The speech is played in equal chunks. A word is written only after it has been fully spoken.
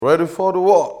Ready for the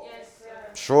what? Yes,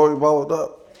 sir. Sure about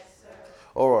that? Yes, sir.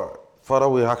 All right. Father,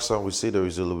 we ask and we say there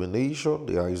is illumination,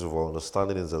 the eyes of our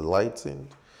understanding is enlightened.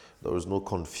 There is no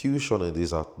confusion in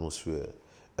this atmosphere.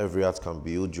 Every heart can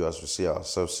behold you as we see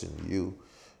ourselves in you.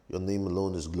 Your name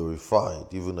alone is glorified,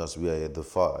 even as we are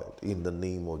edified. In the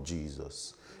name of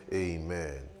Jesus.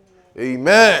 Amen.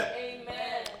 Amen.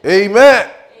 Amen. Amen.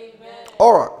 Amen.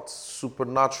 All right.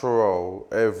 Supernatural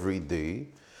every day.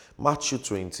 Matthew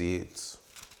 28.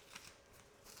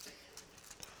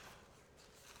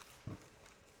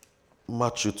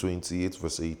 Matthew 28,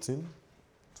 verse 18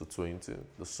 to 20.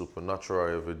 The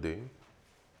supernatural every day.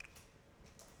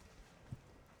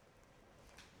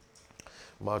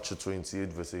 Matthew 28,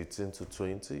 verse 18 to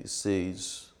 20, it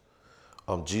says,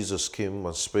 Jesus came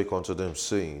and spake unto them,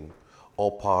 saying,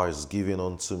 all power is given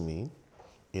unto me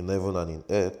in heaven and in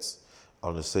earth.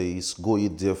 And it says, go ye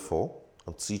therefore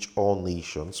and teach all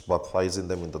nations, baptizing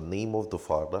them in the name of the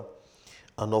Father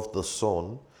and of the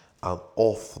Son and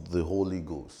of the Holy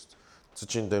Ghost,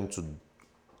 teaching them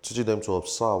to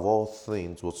observe all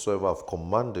things whatsoever I've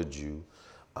commanded you.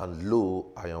 And lo,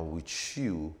 I am with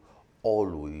you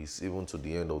always, even to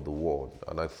the end of the world.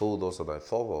 And I told us and I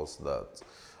thought us that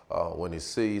when it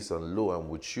says, and lo, I'm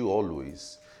with you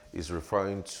always, is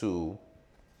referring to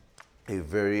a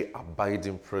very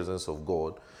abiding presence of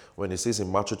God. When it says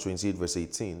in Matthew 28, verse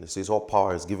 18, it says, all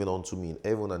power is given unto me in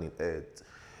heaven and in earth.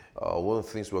 One of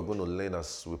the things we're going to learn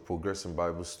as we progress in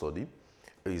Bible study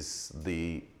is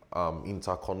the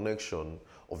interconnection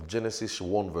of Genesis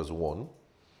 1, verse 1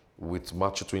 with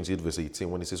Matthew 28, verse 18,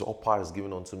 when it says, all power is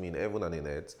given unto me in heaven and in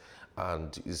earth.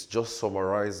 And it's just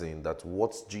summarizing that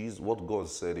what God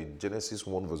said in Genesis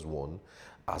 1, verse 1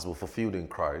 has been fulfilled in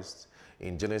Christ.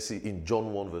 In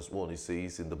John 1, verse 1, it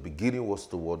says, in the beginning was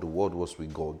the Word was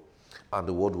with God, and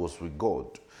the Word was with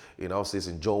God. It now says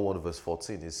in John 1, verse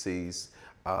 14, it says,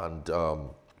 and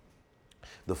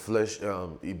the flesh,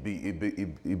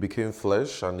 it became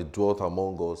flesh and it dwelt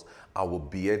among us. I will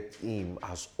beget him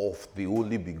as of the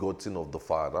only begotten of the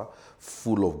Father,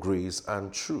 full of grace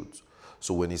and truth.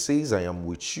 So when he says, I am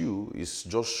with you, it's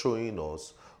just showing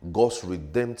us God's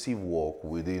redemptive work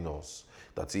within us.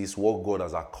 That is what God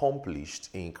has accomplished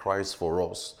in Christ for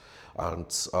us and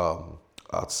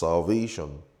at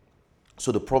salvation.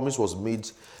 So the promise was made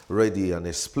ready and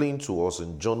explained to us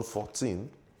in John 14.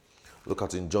 Look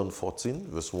at in John 14,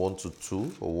 verse 1 to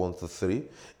 2 or 1 to 3.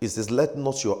 It says, let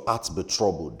not your hearts be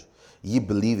troubled. Ye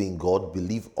believe in God,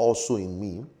 believe also in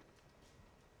me.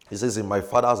 It says, in my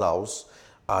Father's house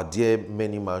are there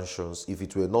many mansions. If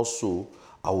it were not so,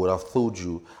 I would have told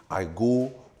you, I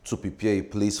go to prepare a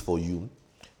place for you.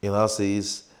 And that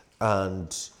says,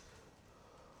 and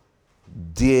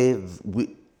there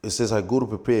it says, I go to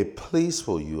prepare a place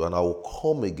for you, and I will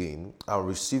come again and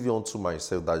receive you unto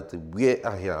myself, that where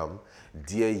I am,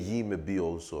 there ye may be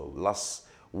also. Last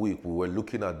week we were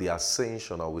looking at the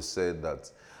ascension, and we said that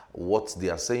what the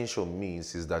ascension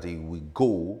means is that he will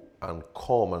go and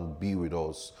come and be with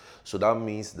us. So that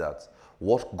means that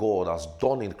what God has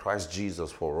done in Christ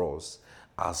Jesus for us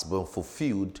has been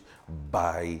fulfilled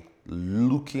by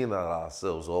looking at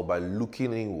ourselves or by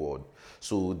looking inward.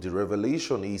 So the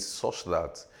revelation is such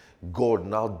that God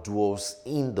now dwells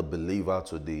in the believer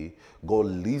today. God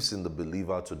lives in the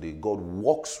believer today. God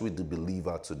walks with the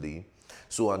believer today.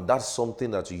 So, and that's something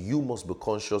that you must be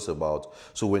conscious about.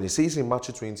 So when it says in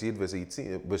Matthew 28, verse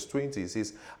 18, verse 20, it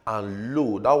says, and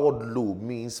lo, that word lo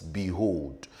means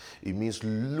behold. It means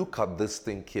look at this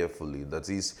thing carefully. That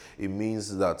is, it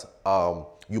means that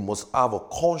you must have a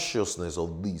consciousness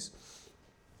of this,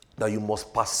 that you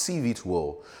must perceive it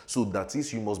well. So that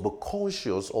is, you must be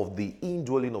conscious of the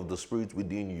indwelling of the Spirit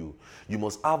within you. You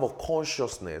must have a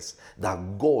consciousness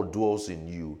that God dwells in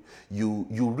you. You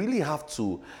really have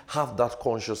to have that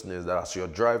consciousness that as you're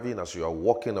driving, as you're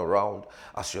walking around,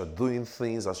 as you're doing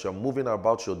things, as you're moving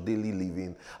about your daily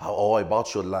living or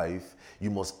about your life, you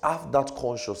must have that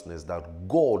consciousness that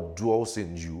God dwells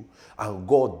in you and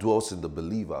God dwells in the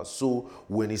believer. So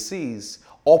when he says,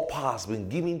 all power has been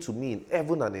given to me in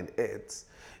heaven and in earth,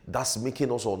 that's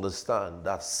making us understand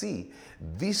that, see,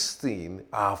 this thing,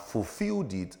 I have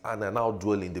fulfilled it and I now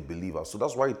dwell in the believer. So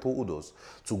that's why he told us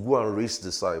to go and raise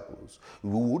disciples.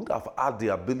 We wouldn't have had the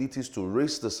abilities to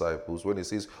raise disciples when he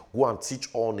says, go and teach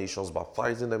all nations,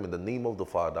 baptizing them in the name of the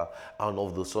Father and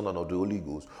of the Son and of the Holy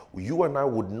Ghost. You and I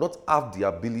would not have the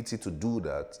ability to do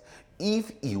that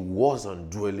if he wasn't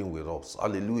dwelling with us.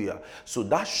 Hallelujah. So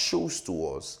that shows to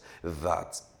us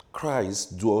that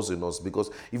Christ dwells in us, because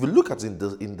if you look at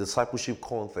in discipleship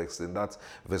context, in that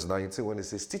verse 19, when it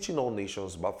says teaching all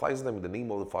nations, baptizing them in the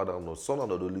name of the Father and of the Son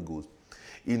and of the Holy Ghost,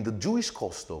 in the Jewish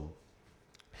custom,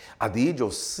 At the age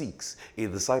of 6, a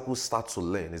disciple starts to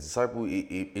learn.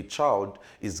 A child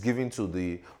is given to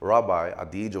the rabbi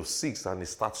at the age of 6, and he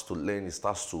starts to learn, he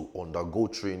starts to undergo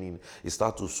training, he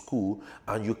starts to school.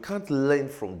 And you can't learn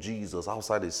from Jesus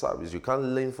outside the service. You can't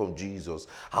learn from Jesus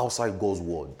outside God's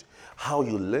word. How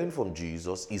you learn from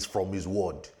Jesus is from his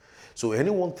word. So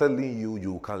anyone telling you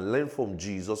you can learn from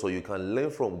Jesus or you can learn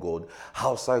from God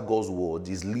outside God's word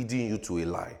is leading you to a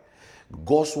lie.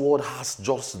 God's word has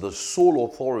just the sole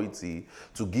authority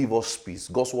to give us peace.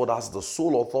 God's word has the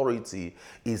sole authority.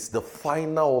 It's the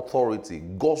final authority.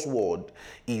 God's word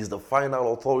is the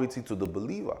final authority to the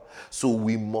believer. So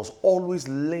we must always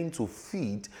learn to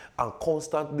feed and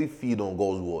constantly feed on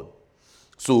God's word.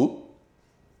 So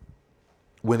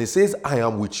when it says, I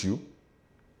am with you,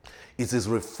 it is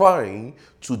referring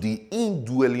to the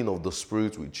indwelling of the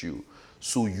Spirit with you.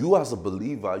 So you as a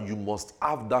believer, you must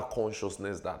have that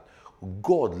consciousness that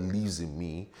God lives in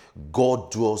me,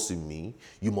 God dwells in me.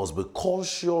 You must be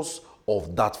conscious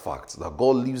of that fact, that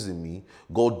God lives in me,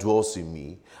 God dwells in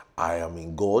me, I am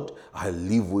in God, I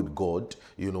live with God,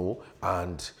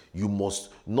 and you must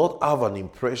not have an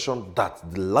impression that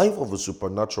the life of a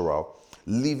supernatural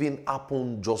living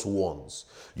happened just once.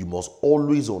 You must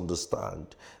always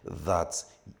understand that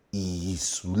he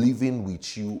is living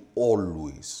with you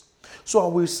always. So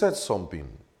we said something.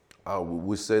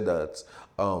 We said that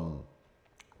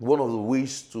one of the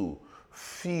ways to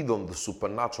feed on the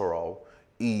supernatural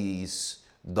is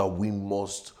that we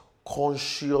must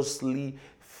consciously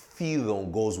feed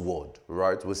on God's word,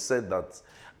 right? We said that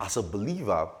as a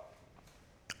believer,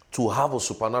 to have a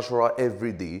supernatural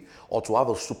every day, or to have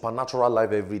a supernatural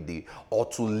life every day, or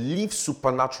to live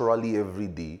supernaturally every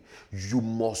day, you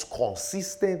must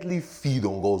consistently feed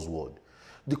on God's word.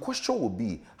 The question would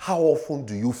be, how often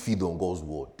do you feed on God's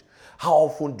word? How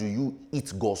often do you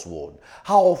eat God's word?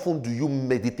 How often do you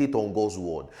meditate on God's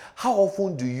word? How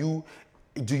often do you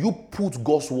put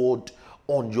God's word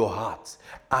on your heart?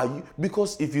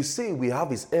 Because if you say we have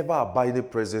his ever-abiding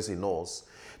presence in us,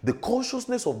 the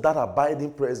consciousness of that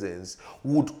abiding presence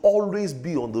would always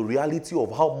be on the reality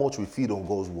of how much we feed on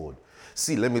God's word.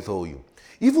 See, let me tell you,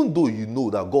 even though you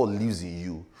know that God lives in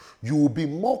you, you will be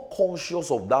more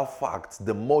conscious of that fact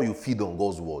the more you feed on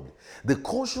God's word. The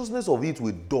consciousness of it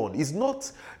will dawn. It's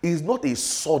not a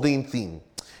sudden thing.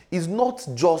 It's not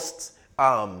just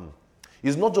an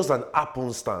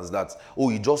happenstance that,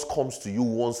 it just comes to you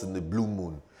once in the blue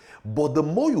moon. But the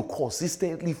more you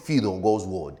consistently feed on God's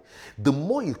word, the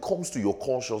more it comes to your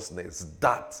consciousness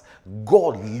that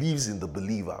God lives in the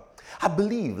believer. I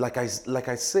believe, like I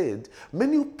said,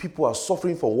 many people are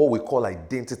suffering from what we call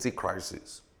identity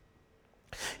crisis.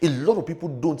 A lot of people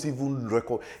don't even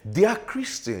recognize, they are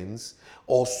Christians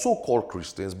or so-called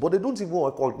Christians, but they don't even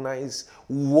recognize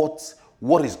what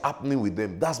is happening with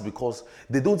them. That's because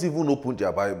they don't even open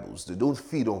their Bibles. They don't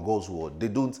feed on God's word. They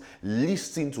don't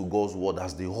listen to God's word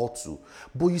as they ought to.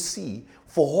 But you see,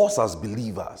 for us as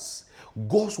believers,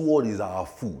 God's word is our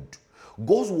food.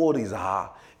 God's word he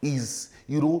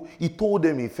told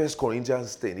them in 1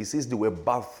 Corinthians 10, he says they were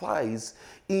baptized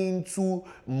into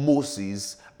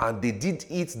Moses and they did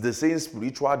eat the same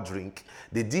spiritual drink.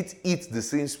 They did eat the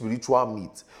same spiritual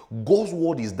meat. God's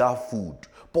word is that food.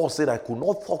 Paul said, I could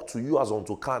not talk to you as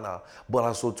unto carnal, but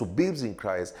as unto babes in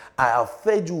Christ. I have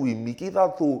fed you with meat,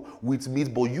 hitherto with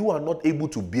meat, but you are not able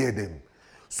to bear them.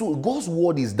 So God's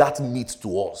word is that meat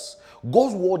to us.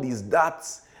 God's word is that,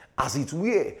 as it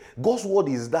were, God's word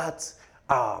is that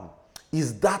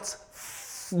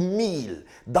meal,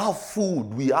 that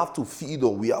food we have to feed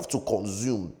on, we have to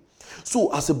consume.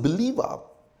 So as a believer,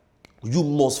 you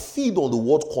must feed on the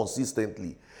word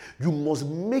consistently. You must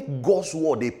make God's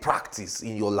word a practice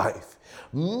in your life.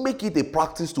 Make it a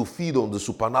practice to feed on the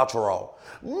supernatural.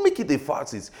 Make it a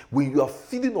practice. When you are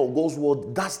feeding on God's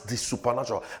word, that's the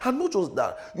supernatural. And not just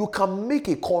that, you can make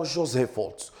a conscious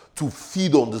effort to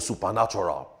feed on the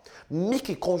supernatural. Make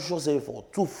a conscious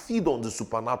effort to feed on the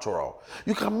supernatural.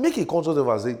 You can make a conscious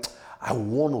effort and say, I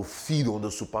want to feed on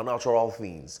the supernatural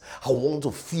things. I want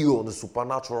to feed on the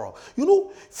supernatural.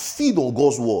 Feed on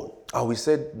God's word. And we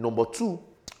said number 2.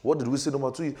 What did we say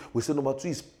number 2 is? We said number 2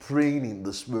 is praying in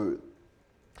the Spirit.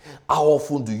 How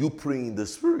often do you pray in the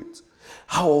Spirit?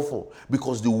 How often?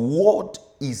 Because the word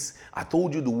is, I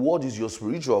told you the word is your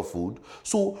spiritual food.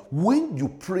 So when you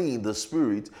pray in the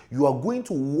Spirit, you are going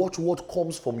to watch what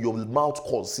comes from your mouth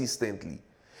consistently.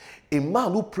 A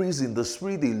man who prays in the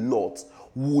Spirit a lot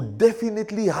would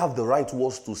definitely have the right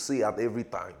words to say at every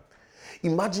time.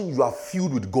 Imagine you are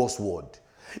filled with God's word.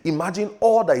 Imagine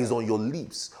all that is on your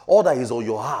lips, all that is on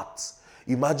your heart.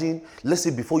 Imagine, let's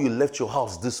say before you left your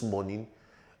house this morning,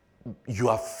 you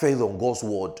have fed on God's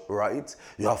word, right?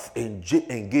 You have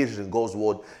engaged in God's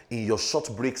word in your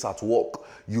short breaks at work.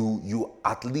 You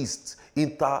at least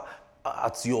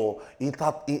at your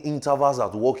intervals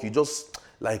at work. You just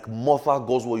like mutter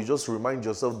God's word. You just remind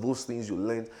yourself those things you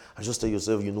learned, and just tell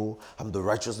yourself, I'm the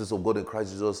righteousness of God in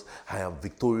Christ Jesus. I am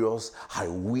victorious. I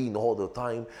win all the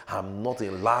time. I'm not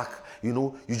in lack.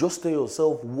 You just tell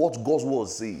yourself what God's word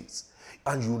says,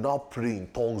 and you now pray in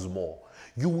tongues more.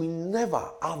 You will never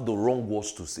have the wrong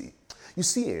words to say. You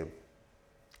see,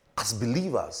 as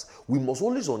believers, we must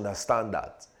always understand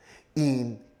that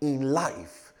in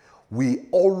life, we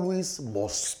always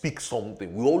must speak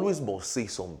something. We always must say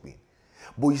something.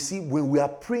 But you see, when we are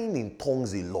praying in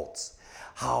tongues a lot,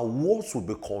 our words will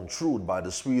be controlled by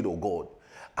the Spirit of God.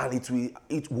 And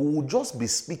it will just be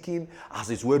speaking as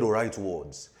it were the right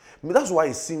words. That's why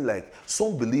it seems like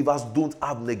some believers don't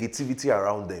have negativity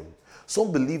around them.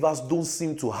 Some believers don't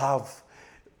seem to have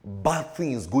bad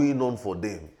things going on for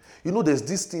them. There's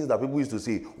these things that people used to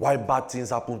say, why bad things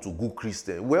happen to good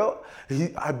Christians? Well,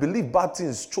 I believe bad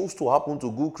things chose to happen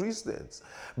to good Christians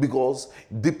because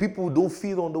the people don't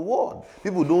feed on the word.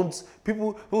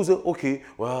 People say, okay,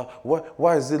 well,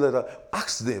 why is it like that?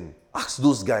 Ask them. Ask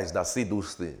those guys that say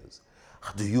those things.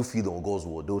 Do you feed on God's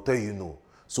word? They'll tell you no.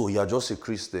 So you're just a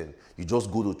Christian. You just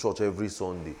go to church every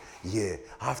Sunday. Yeah.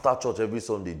 After church every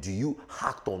Sunday, do you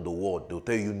act on the word? They'll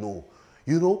tell you no.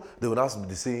 They will ask me,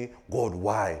 they say, God,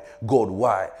 why? God,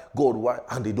 why? God, why?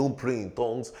 And they don't pray in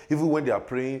tongues. Even when they are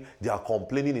praying, they are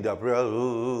complaining in their prayer.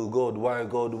 Oh, God, why?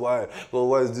 God, why? God,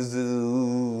 why is this?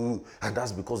 And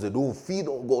that's because they don't feed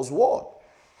on God's word.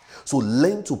 So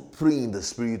learn to pray in the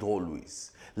Spirit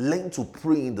always. Learn to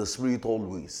pray in the Spirit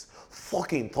always.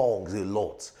 Talk in tongues a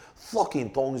lot. Talk in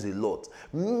tongues a lot.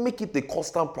 Make it a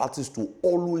constant practice to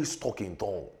always talk in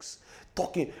tongues.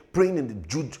 Praying in the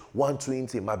Jude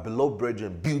 1:20, my beloved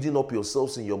brethren, building up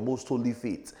yourselves in your most holy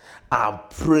faith and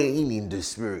praying in the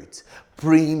Spirit.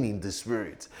 Praying in the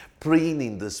Spirit. Praying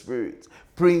in the Spirit.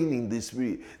 Praying in the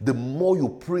Spirit. The more you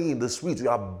pray in the Spirit, you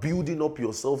are building up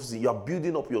yourselves. You are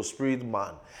building up your spirit,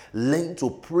 man. Learn to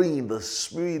pray in the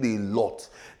Spirit a lot.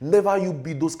 Never you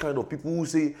be those kind of people who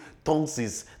say tongues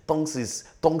is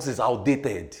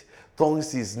outdated.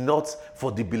 Tongues is not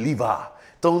for the believer.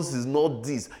 Tongues is not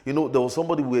this. There was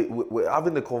somebody we're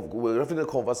having a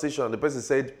conversation, and the person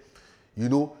said,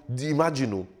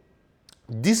 imagine,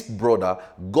 this brother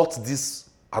got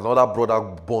this another brother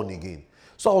born again.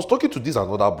 So I was talking to this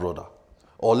another brother,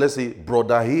 or let's say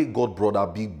brother A got brother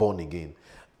B born again,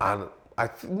 and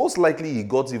most likely he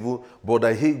got even brother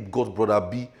A got brother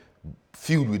B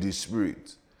filled with the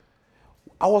Spirit.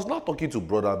 I was not talking to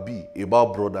brother B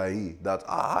about brother A, that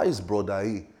how is brother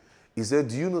A? He said,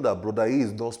 do you know that brother A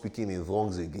is not speaking in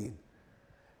tongues again?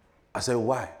 I said,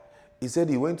 why? He said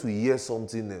he went to hear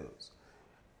something else.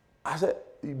 I said,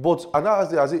 and I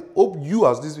said, hope you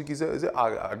as this week. He said,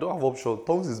 I don't have option.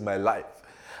 Tongues is my life.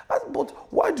 But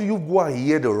why do you go and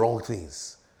hear the wrong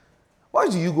things? Why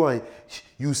do you go and,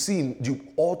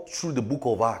 all through the book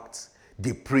of Acts,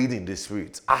 they prayed in the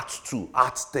Spirit. Acts 2,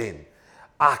 Acts 10,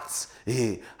 Acts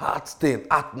 10,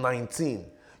 Acts 19.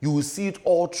 You will see it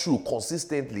all through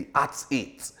consistently. Acts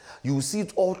 8. You will see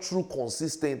it all through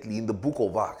consistently in the book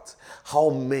of Acts.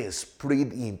 How men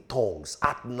prayed in tongues.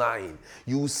 Acts 9.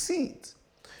 You will see it.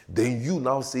 Then you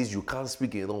now says you can't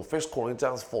speak in tongues. 1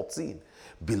 Corinthians 14.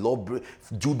 Beloved,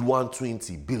 Jude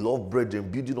 1:20. Beloved brethren,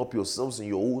 building up yourselves in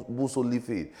your most holy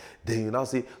faith. Then you now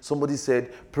say, somebody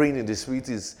said praying in the Spirit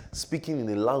is speaking in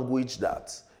a language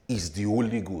that is the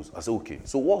Holy Ghost. I said, okay,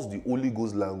 so what's the Holy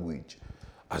Ghost language?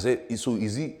 I said, so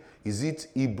is it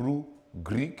Hebrew,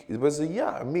 Greek? The person said,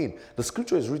 yeah, the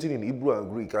scripture is written in Hebrew and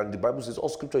Greek, and the Bible says all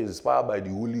scripture is inspired by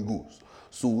the Holy Ghost.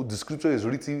 So the scripture is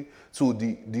written, so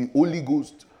the Holy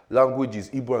Ghost language is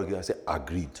Hebrew and Greek. I said,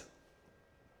 agreed.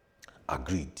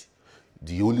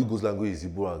 The Holy Ghost language is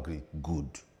Hebrew and Greek. Good.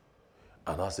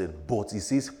 And I said, but it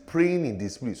says praying in the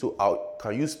Spirit. So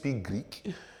can you speak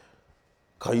Greek?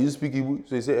 Can you speak Hebrew?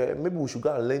 So he said, maybe we should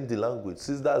go and learn the language.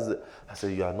 Since I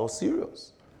said, you are not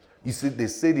serious. You see, they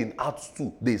said in Acts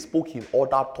 2, they spoke in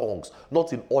other tongues,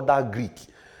 not in other Greek,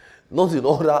 not in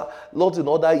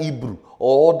other Hebrew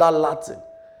or other Latin.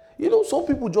 Some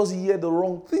people just hear the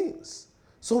wrong things.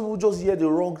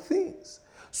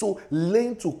 So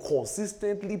learn to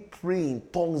consistently pray in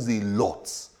tongues a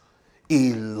lot.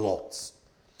 And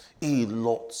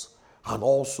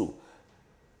also,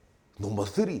 number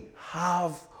 3,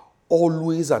 have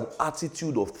always an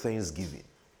attitude of thanksgiving.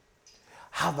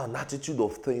 Have an attitude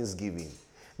of thanksgiving.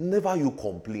 Never you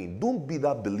complain. Don't be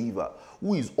that believer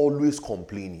who is always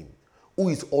complaining, who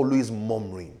is always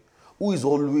murmuring. who is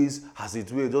always, as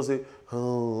it were, just say,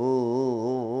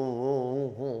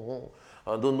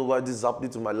 I don't know why this is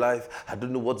happening to my life. I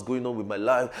don't know what's going on with my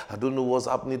life. I don't know what's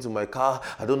happening to my car.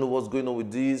 I don't know what's going on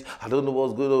with this. I don't know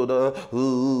what's going on with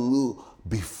that.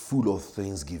 Be full of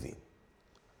thanksgiving.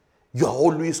 You are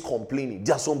always complaining.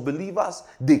 There are some believers,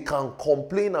 they can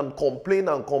complain and complain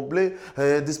and complain.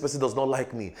 This person does not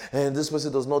like me. This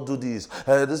person does not do this.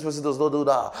 This person does not do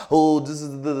that. Oh, this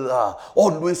is that.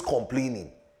 Always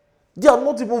complaining. They are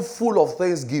not even full of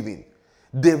thanksgiving.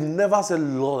 They've never said,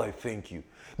 Lord, I thank you.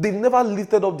 They've never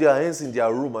lifted up their hands in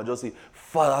their room and just say,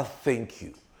 Father, thank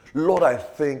you. Lord, I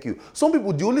thank you. Some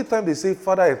people, the only time they say,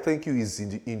 Father, I thank you is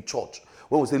in church.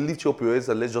 When we say, lift up your hands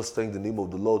and let's just thank the name of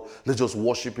the Lord. Let's just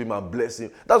worship him and bless him.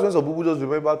 That's when some people just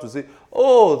remember to say,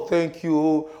 oh, thank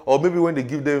you. Or maybe when they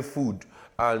give them food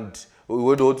and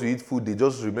when they want to eat food, they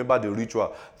just remember the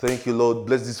ritual. Thank you, Lord.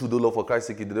 Bless this food, O Lord, for Christ's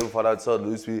sake. In the name of Father, Son,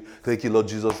 Holy Spirit. Thank you, Lord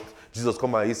Jesus. Jesus,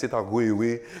 come and eat, Satan, go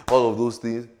away. All of those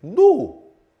things. No.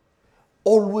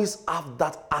 Always have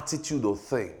that attitude of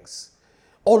things.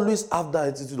 Always have that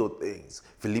attitude of things.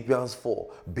 Philippians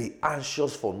 4, be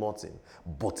anxious for nothing,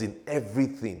 but in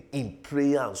everything, in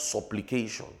prayer and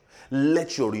supplication,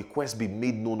 let your requests be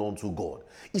made known unto God.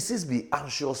 He says be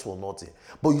anxious for nothing.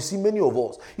 But you see, many of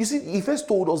us, he first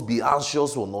told us be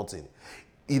anxious for nothing.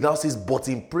 He now says, but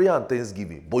in prayer and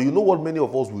thanksgiving. But you know what many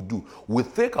of us will do? We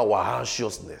take our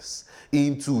anxiousness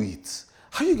into it.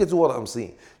 How you get to what I'm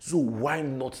saying? So why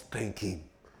not thank him?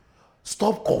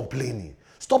 Stop complaining.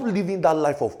 Stop living that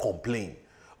life of complaint.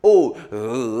 No.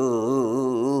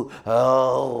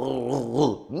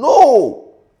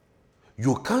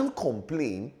 You can't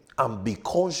complain and be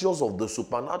conscious of the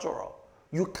supernatural.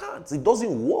 You can't. It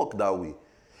doesn't work that way.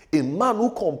 A man who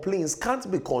complains can't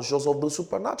be conscious of the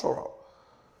supernatural.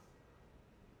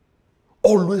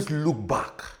 Always look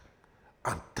back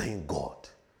and thank God.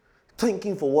 Thank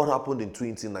him for what happened in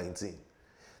 2019.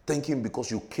 Thank him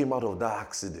because you came out of that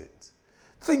accident.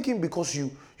 Thank him because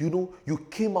you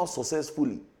came out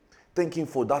successfully. Thank him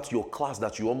for that your class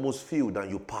that you almost failed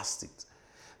and you passed it.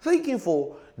 Thank him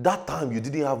for that time you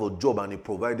didn't have a job and he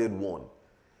provided one.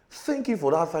 Thank him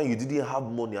for that time you didn't have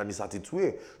money and it's at its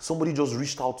way. Somebody just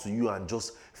reached out to you and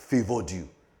just favored you.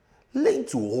 Learn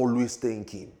to always thank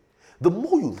him. The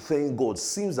more you thank God,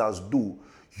 seems as though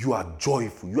you are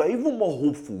joyful. You are even more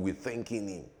hopeful with thanking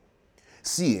him.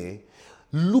 See,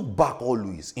 look back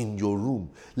always in your room.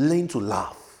 Learn to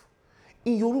laugh.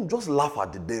 In your room, just laugh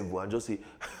at the devil and just say,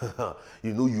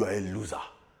 you are a loser.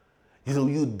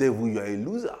 You devil, you are a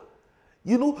loser.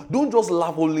 Don't just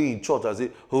laugh only in church and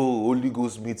say, oh, Holy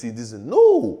Ghost meeting, this.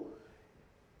 No.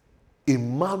 A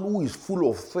man who is full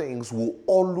of things will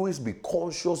always be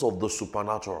conscious of the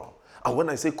supernatural. And when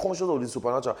I say conscious of the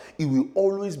supernatural, he will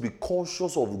always be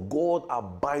conscious of God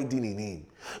abiding in him.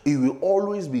 He will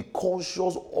always be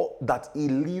conscious that he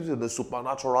lives in a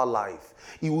supernatural life.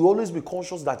 He will always be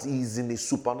conscious that he is in a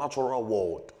supernatural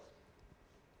world.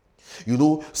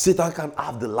 Satan can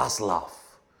have the last laugh.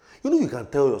 You can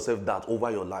tell yourself that over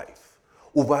your life,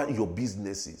 over your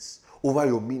businesses, over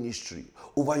your ministry,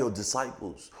 over your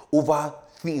disciples, over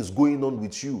things going on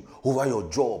with you, over your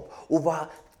job, over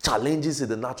challenges in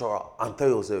the natural, and tell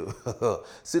yourself,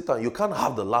 Satan, you can't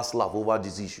have the last laugh over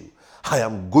this issue. I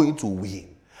am going to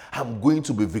win. I'm going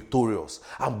to be victorious.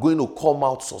 I'm going to come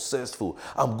out successful.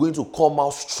 I'm going to come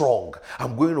out strong.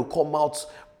 I'm going to come out,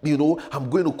 I'm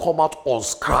going to come out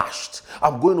unscratched.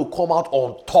 I'm going to come out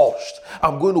untouched.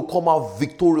 I'm going to come out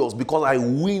victorious because I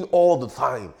win all the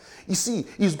time. You see,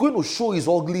 he's going to show his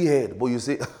ugly head, but you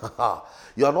say,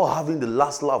 you are not having the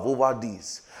last laugh over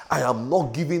this. I am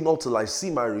not giving up till I see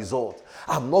my result.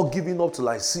 I'm not giving up till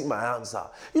I see my answer.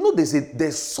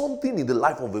 There's something in the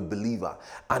life of a believer,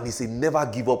 and it's a never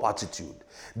give up attitude.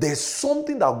 There's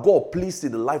something that God placed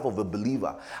in the life of a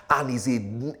believer, and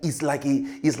it's like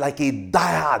a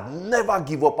die-hard, never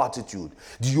give up attitude.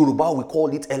 The Yoruba we call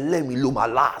it elemi loma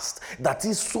last. That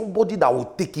is somebody that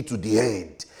will take it to the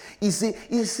end. You see,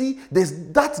 there's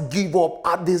that give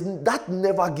up, there's that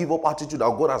never give up attitude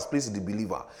that God has placed in the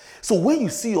believer. So when you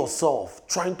see yourself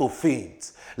trying to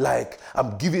faint, like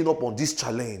I'm giving up on this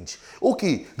challenge,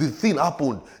 okay, the thing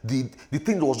happened, the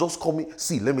thing that was just coming.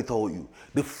 See, let me tell you,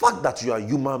 the fact that you are a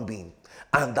human being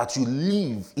and that you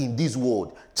live in this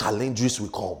world, challenges will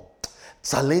come.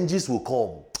 Challenges will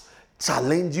come.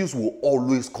 Challenges will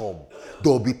always come.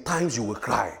 There will be times you will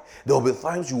cry. There will be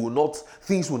times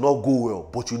things will not go well.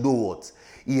 But you know what?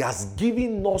 He has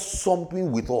given us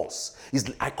something with us.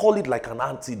 I call it like an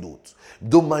antidote.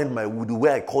 Don't mind the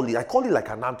way I call it. I call it like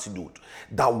an antidote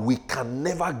that we can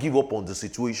never give up on the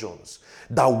situations.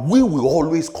 That we will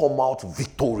always come out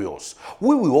victorious.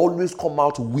 We will always come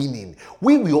out winning.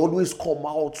 We will always come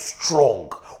out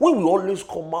strong. We will always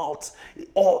come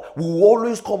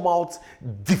out,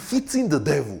 defeating the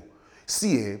devil.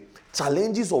 See,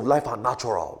 challenges of life are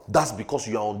natural. That's because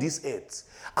you are on this earth.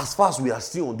 As far as we are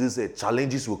still on this earth,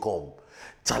 challenges will come.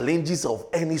 Challenges of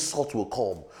any sort will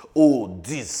come.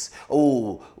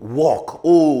 Work.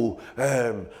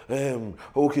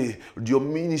 Okay, your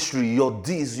ministry, your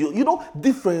this,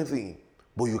 different thing.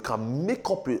 But you can make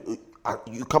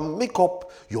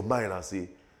up your mind and say,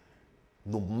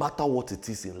 no matter what it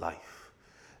is in life,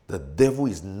 the devil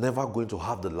is never going to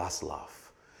have the last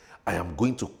laugh. I am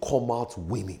going to come out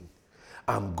winning.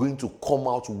 I'm going to come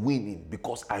out winning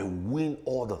because I win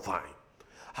all the time.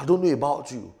 I don't know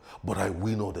about you, but I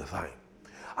win all the time.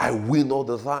 I win all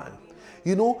the time.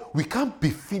 We can't be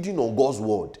feeding on God's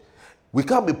word. We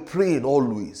can't be praying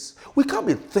always. We can't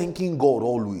be thanking God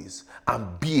always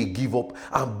and be a give up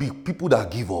and be people that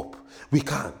give up. We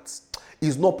can't.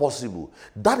 It's not possible.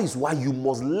 That is why you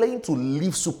must learn to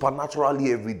live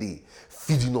supernaturally every day,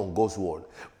 feeding on God's word,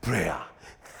 prayer,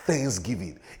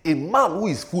 thanksgiving. A man who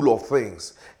is full of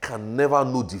things can never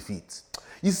know defeat.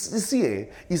 You see,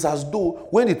 it's as though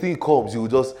when the thing comes, you will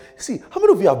just see. How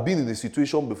many of you have been in a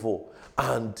situation before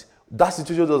and that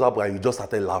situation just happened and you just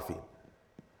started laughing?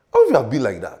 How many of you have been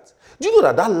like that? Do you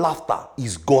know that laughter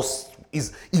is God's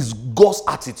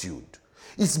attitude?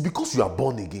 It's because you are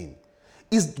born again.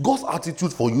 It's God's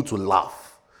attitude for you to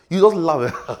laugh. You just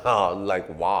laugh like,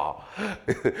 wow.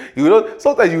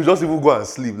 Sometimes you just even go and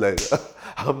sleep like,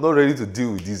 I'm not ready to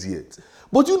deal with this yet.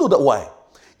 But you know that why?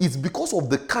 It's because of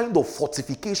the kind of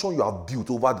fortification you have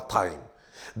built over the time.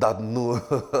 That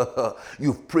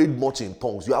you've prayed much in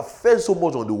tongues. You have fed so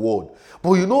much on the word.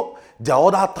 But there are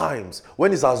other times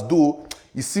when it's as though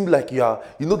it seems like you are,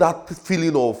 that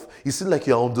feeling of, it seems like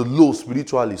you're on the low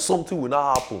spiritually. Something will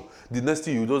not happen. The next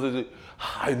thing you just say,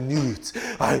 I knew it.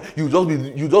 You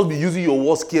just be using your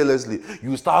words carelessly.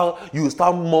 You start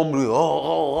mumbling.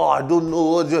 I don't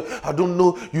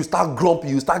know. You start grumpy.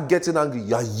 You start getting angry.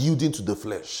 You are yielding to the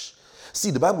flesh. See,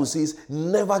 the Bible says,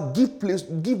 never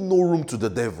give no room to the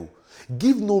devil.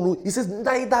 Give no room. It says,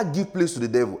 neither give place to the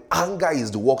devil. Anger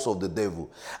is the works of the devil.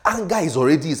 Anger is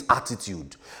already his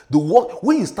attitude.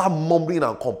 When you start mumbling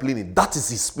and complaining, that is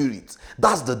his spirit.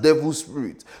 That's the devil's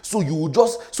spirit. So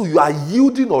you are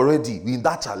yielding already in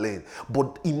that challenge.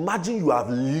 But imagine you are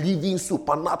living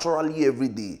supernaturally every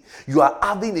day. You are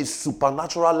having a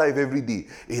supernatural life every day.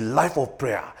 A life of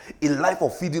prayer. A life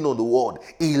of feeding on the word.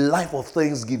 A life of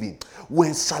thanksgiving.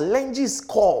 When challenges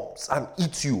comes and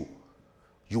eat you,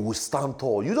 you will stand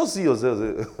tall. You just see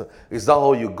yourself. Is that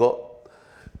all you got?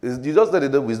 You just tell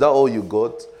them, is that all you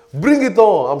got? Bring it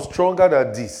on. I'm stronger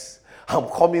than this. I'm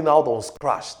coming out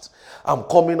unscratched. I'm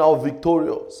coming out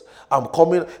victorious.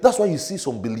 That's why you see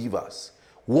some believers,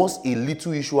 once a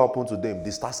little issue happens to them,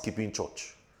 they start skipping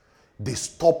church. They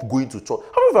stop going to church.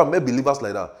 How many of you have met believers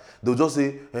like that? They'll just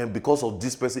say, because of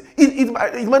this person. It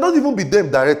might not even be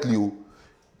them directly.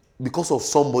 Because of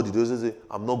somebody, they'll say,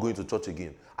 I'm not going to church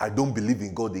again. I don't believe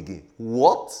in God again.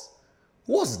 What?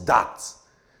 What's that?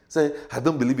 Say, I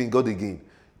don't believe in God again.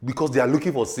 Because they are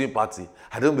looking for sympathy.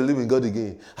 I don't believe in God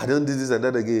again. I don't do this and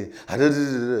that again. I don't do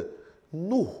this.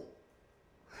 No.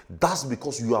 That's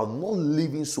because you are not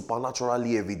living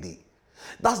supernaturally every day.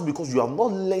 That's because you have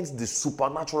not learned the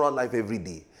supernatural life every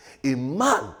day. A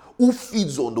man who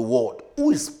feeds on the word,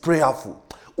 who is prayerful,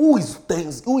 who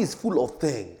is full of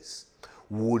things,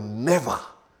 will never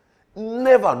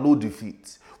know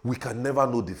defeat. We can never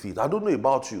know defeat. I don't know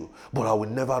about you, but I will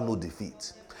never know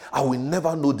defeat. I will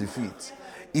never know defeat.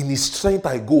 In his strength,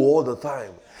 I go all the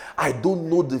time. I don't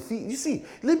know defeat. You see,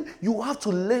 you have to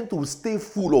learn to stay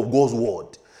full of God's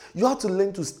word. You have to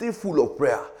learn to stay full of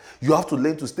prayer. You have to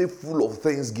learn to stay full of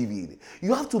thanksgiving.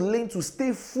 You have to learn to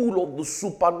stay full of the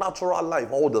supernatural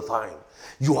life all the time.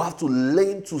 You have to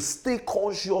learn to stay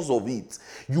conscious of it.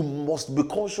 You must be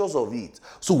conscious of it.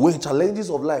 So when challenges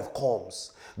of life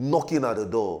comes, knocking at the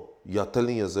door, you are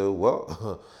telling yourself,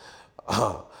 well,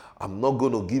 I'm not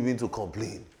going to give in to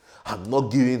complain. I'm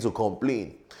not giving to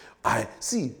complain.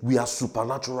 We are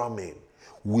supernatural men.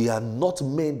 We are not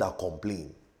men that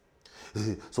complain.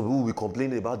 Some people will be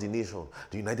complaining about the nation.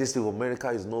 The United States of America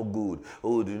is not good.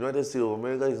 Oh, the United States of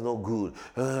America is not good.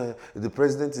 The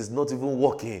president is not even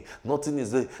working. Nothing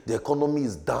is there. The economy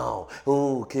is down.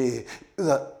 Oh, okay.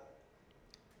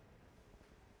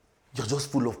 You're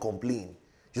just full of complaint.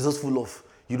 You're just full of,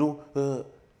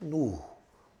 no.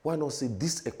 Why not say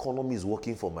this economy is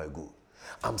working for my good?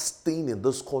 I'm staying in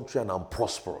this country and I'm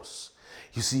prosperous.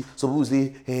 You see, some people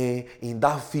say, in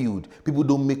that field, people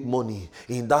don't make money.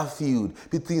 In that field,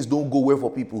 things don't go well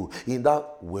for people. In that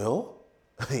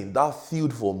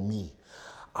field for me,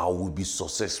 I will be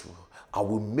successful. I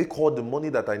will make all the money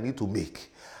that I need to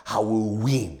make. I will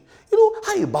win.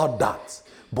 How about that?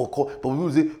 But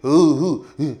people say,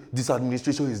 this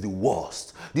administration is the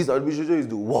worst. This administration is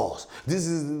the worst. This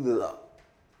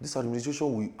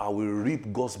administration, I will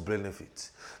reap God's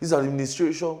benefit. This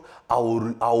administration, I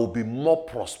will be more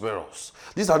prosperous.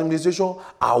 This administration,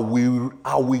 I will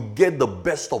get the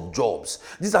best of jobs.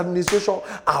 This administration,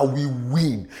 I will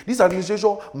win. This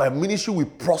administration, my ministry will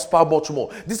prosper much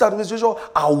more. This administration,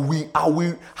 I will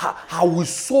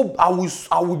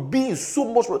be in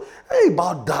so much. Hey,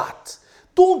 about that.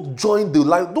 Don't join the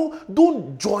life.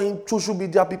 Don't join social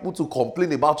media people to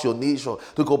complain about your nation.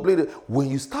 To complain. When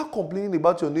you start complaining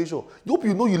about your nation, you hope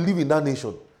you know you live in that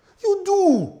nation. You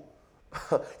do.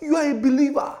 You are a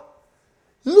believer.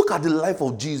 Look at the life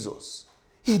of Jesus.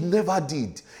 He never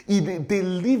did. They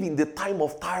live in the time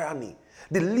of tyranny.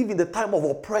 They live in the time of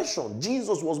oppression.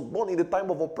 Jesus was born in the time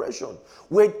of oppression,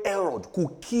 where Herod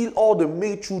could kill all the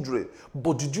male children.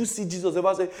 But did you see Jesus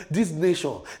ever say, this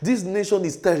nation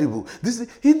is terrible?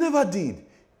 He never did.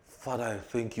 Father, I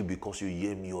thank you because you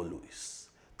hear me always.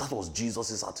 That was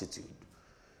Jesus' attitude.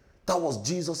 That was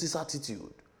Jesus'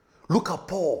 attitude. Look at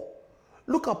Paul.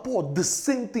 Look at Paul, the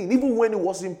same thing. Even when he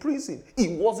was in prison, he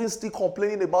wasn't still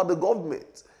complaining about the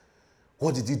government.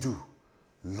 What did he do?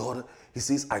 Lord, he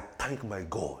says, I thank my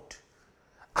God.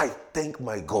 I thank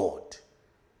my God.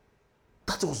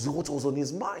 That was what was on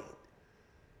his mind.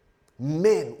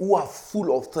 Men who are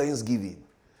full of thanksgiving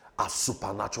are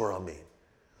supernatural men.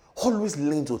 Always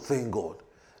learn to thank God.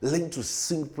 Learn to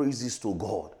sing praises to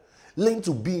God. Learn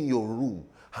to be in your room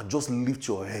and just lift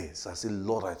your hands and say,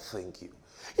 Lord, I thank you.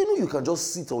 You can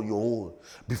just sit on your own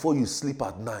before you sleep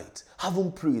at night.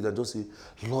 Haven't prayed and just say,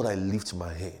 Lord, I lift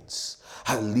my hands.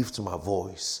 I lift my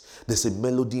voice. There's a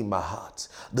melody in my heart.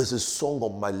 There's a song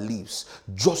on my lips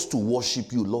just to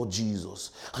worship you, Lord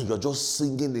Jesus. And you're just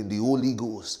singing in the Holy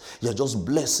Ghost. You're just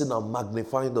blessing and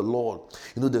magnifying the Lord.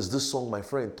 There's this song my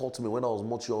friend taught me when I was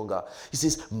much younger. He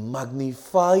says,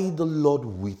 magnify the Lord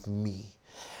with me.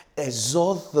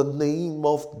 Exalt the name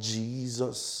of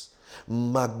Jesus.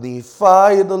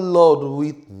 Magnify the Lord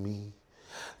with me.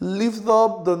 Lift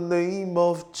up the name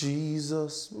of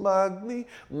Jesus.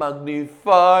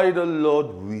 Magnify the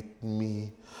Lord with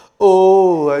me.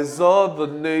 Oh, exalt the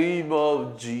name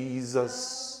of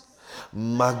Jesus.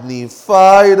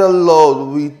 Magnify the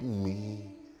Lord with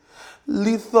me.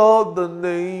 Lift up the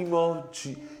name of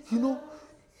Jesus.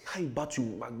 How about you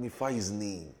magnify his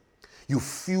name? You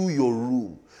fill your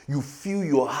room. You fill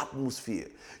your atmosphere.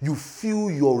 You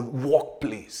fill your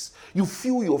workplace. You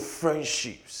fill your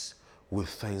friendships with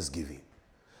thanksgiving.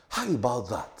 How about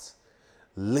that?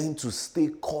 Learn to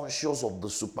stay conscious of the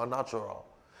supernatural.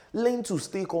 Learn to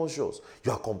stay conscious.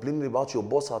 You are complaining about your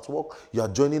boss at work. You are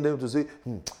joining them to say,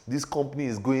 this company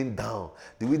is going down.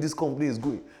 The way this company is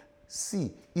going.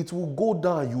 See, it will go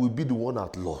down. You will be the one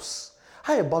at loss.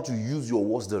 How about you use your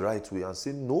words the right way and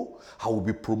say, no, I will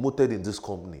be promoted in this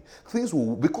company.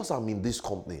 Because I'm in this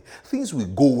company, things will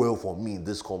go well for me in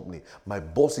this company. My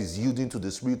boss is yielding to the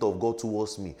Spirit of God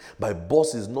towards me. My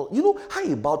boss is not. How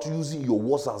about using your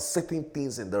words and setting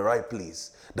things in the right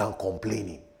place than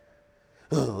complaining?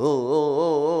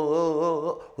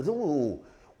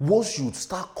 Once you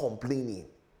start complaining,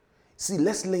 see,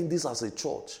 let's learn this as a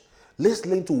church. Let's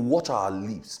learn to watch our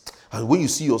lips. And when you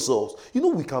see yourselves,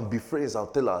 we can be friends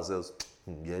and tell ourselves,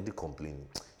 you're already complaining.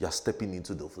 You're stepping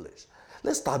into the flesh.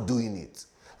 Let's start doing it.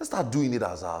 Let's start doing it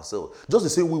as ourselves. Just the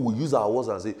same way we use our words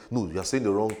and say, no, you're saying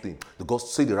the wrong thing. God,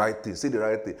 say the right thing. Say the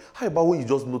right thing. How about when you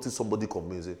just notice somebody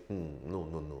complaining and say,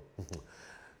 no.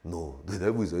 No, the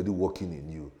devil is already working in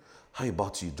you. How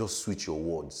about you just switch your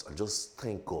words and just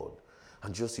thank God?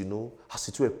 And just, as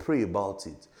it were, pray about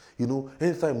it.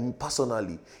 Anytime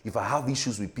personally, if I have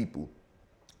issues with people,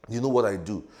 you know what I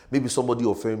do? Maybe somebody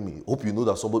offend me. Hope you know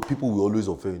that people will always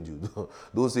offend you.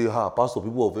 Don't say, pastor,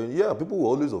 people offend you. Yeah, people will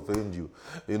always offend you.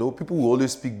 People will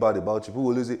always speak bad about you. People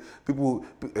will always say,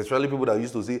 especially people that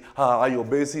used to say, your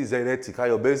Bessie is heretic,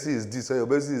 your Bessie is this, your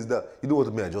Bessie is that. You know what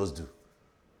I just do?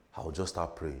 I will just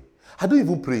start praying. I don't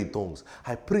even pray in tongues.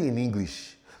 I pray in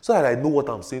English. So that I know what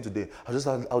I'm saying today. I'll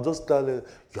just tell them,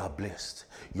 you are blessed.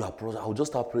 You are prosperous. I'll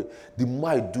just start praying. The more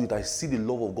I do it, I see the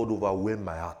love of God overwhelm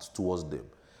my heart towards them.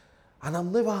 And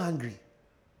I'm never angry.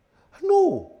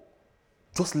 No.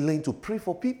 Just learn to pray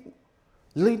for people.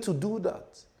 Learn to do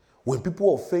that. When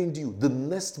people offend you, the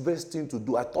next best thing to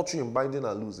do, I taught you in binding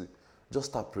and losing, just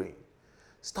start praying.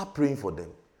 Start praying for them.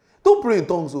 Don't pray in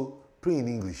tongues, pray in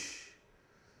English.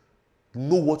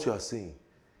 Know what you are saying.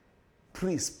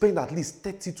 Pray, spend at least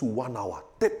 30 to 1 hour,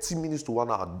 30 minutes to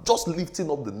 1 hour, just lifting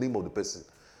up the name of the person,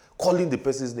 calling the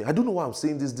person's name. I don't know why I'm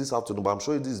saying this afternoon, but I'm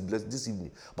sure this is blessed this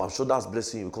evening. But I'm sure that's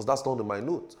blessing you because that's not in my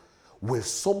note. When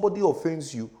somebody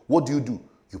offends you, what do?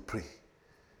 You pray.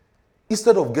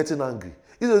 Instead of getting angry,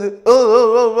 instead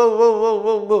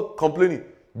of complaining,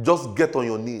 just get on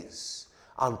your knees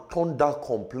and turn that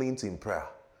complaint in prayer.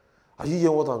 Are you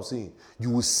hearing what I'm saying?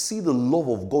 You will see the love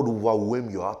of God overwhelm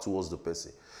your heart towards the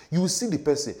person. You will see the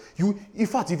person. In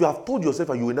fact, if you have told yourself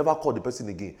that you will never call the person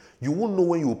again, you won't know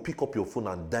when you will pick up your phone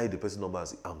and dial the person's number and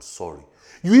say, I'm sorry.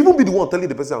 You even be the one telling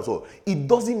the person, I'm sorry. It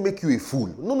doesn't make you a fool.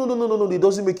 No. It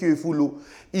doesn't make you a fool.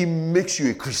 It makes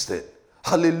you a Christian.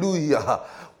 Hallelujah.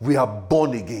 We are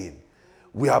born again.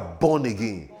 We are born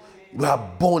again. We are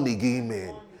born again,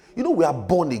 man. You know, we are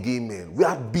born again, man. We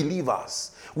are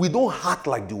believers. We don't act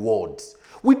like the world.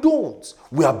 We don't.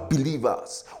 We are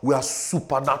believers. We are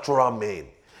supernatural men.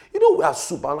 You know, we are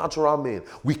supernatural men.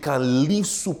 We can live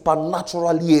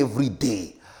supernaturally every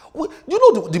day. You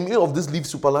know the meaning of this live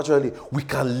supernaturally? We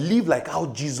can live like how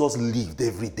Jesus lived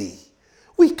every day.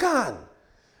 We can.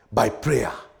 By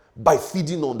prayer, by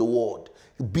feeding on the word,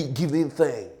 be giving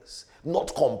thanks,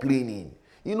 not complaining.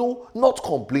 You know, not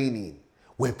complaining.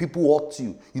 When people hurt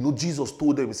you, you know, Jesus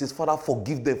told them, he says, Father,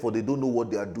 forgive them for they don't know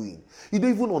what they are doing. You know,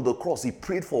 even on the cross, he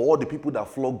prayed for all the people that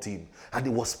flogged him, and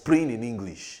he was praying in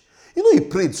English. You know, he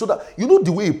prayed so that, you know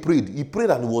the way he prayed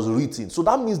and it was written. So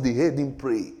that means they heard him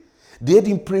pray. They heard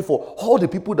him pray for all the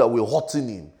people that were hurting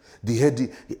him. They heard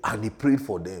it and he prayed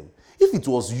for them. If it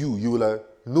was you, you were like,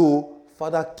 no,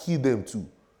 Father, kill them too.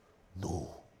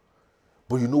 No.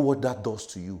 But you know what that does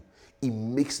to you? It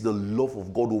makes the love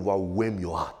of God overwhelm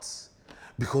your heart.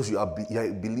 Because you are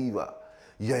a believer.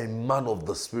 You are a man of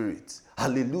the Spirit.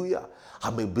 Hallelujah.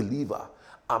 I'm a believer.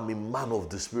 I'm a man of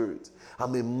the Spirit.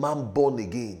 I'm a man born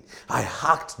again. I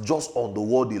act just on the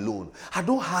word alone. I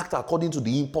don't act according to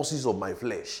the impulses of my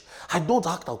flesh. I don't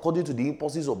act according to the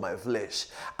impulses of my flesh.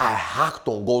 I act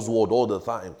on God's word all the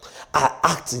time. I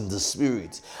act in the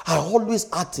Spirit. I always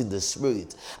act in the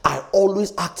Spirit. I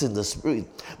always act in the Spirit.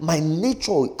 My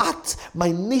nature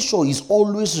is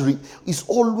always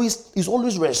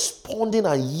responding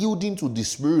and yielding to the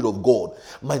Spirit of God.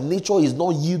 My nature is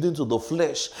not yielding to the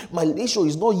flesh. My nature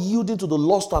is not yielding to the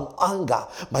lust and anger.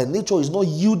 My nature is not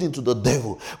yielding to the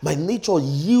devil. My nature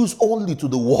yields only to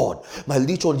the word. My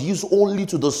nature yields only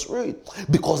to the Spirit,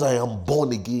 because I am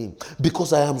born again,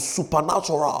 because I am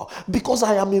supernatural, because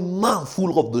I am a man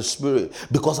full of the Spirit,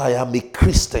 because I am a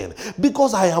Christian,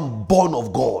 because I am born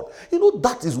of God. You know,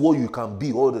 that is what you can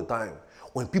be all the time.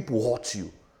 When people hurt you,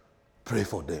 pray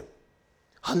for them.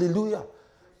 Hallelujah.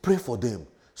 Pray for them.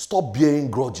 Stop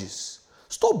bearing grudges.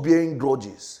 Stop bearing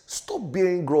grudges. Stop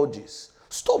bearing grudges.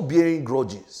 Stop bearing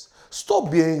grudges.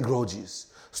 Stop bearing grudges.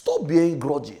 Stop bearing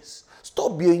grudges.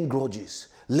 Stop bearing grudges.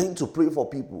 Learn to pray for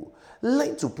people.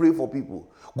 Learn to pray for people.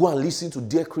 Go and listen to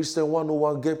Dear Christian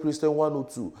 101, Get Christian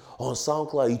 102 on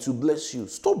SoundCloud. It will bless you.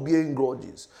 Stop bearing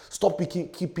grudges. Stop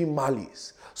keeping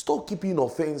malice. Stop keeping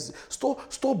offense.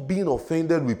 Stop being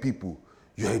offended with people.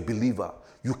 You're a believer.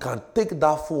 You can take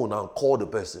that phone and call the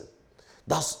person.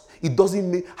 It doesn't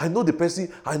mean, I know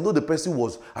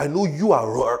you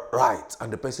are right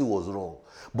and the person was wrong.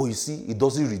 But you see, it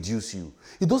doesn't reduce you.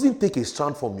 It doesn't take a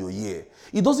strand from your ear.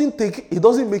 It doesn't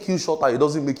make you shorter. It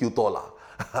doesn't make you taller.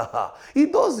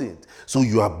 It doesn't. So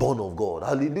you are born of God.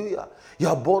 Hallelujah. You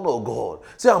are born of God.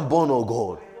 Say, I'm born of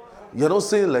God. You're not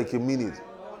saying like a minute.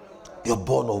 You're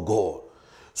born of God.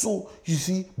 So you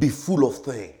see, be full of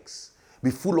thanks.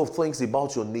 Be full of thanks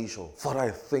about your nation. Father,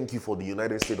 I thank you for the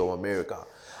United States of America.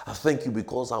 I thank you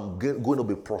because I'm going to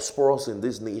be prosperous in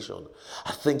this nation.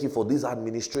 I thank you for this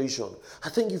administration. I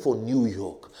thank you for New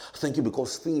York. I thank you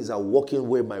because things are working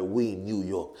my way in New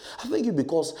York. I thank you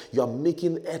because you are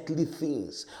making earthly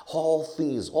things,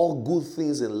 all good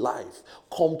things in life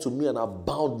come to me and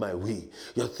abound my way.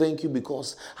 I thank you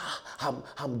because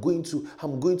I'm going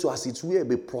to, as it were,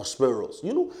 be prosperous.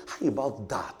 You know, how about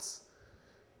that?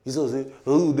 He says,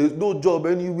 oh, there's no job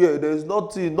anywhere. There's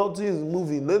nothing is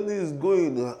moving. Nothing is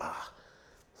going.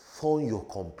 Turn your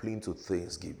complaint to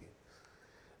thanksgiving.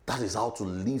 That is how to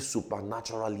live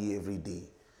supernaturally every day.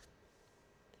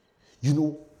 You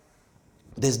know,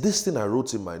 there's this thing I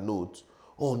wrote in my notes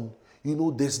on,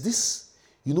 there's this,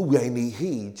 we are in a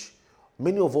age,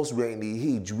 many of us were in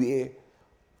a age where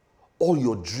all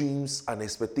your dreams and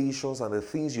expectations and the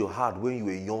things you had when you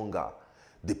were younger,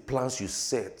 the plans you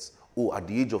set, oh, at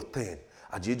the age of 10,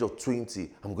 at the age of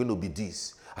 20, I'm going to be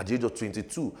this. At the age of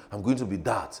 22, I'm going to be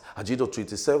that. At the age of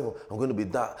 27, I'm going to be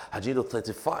that. At the age of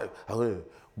 35, I'm going to...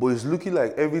 But it's looking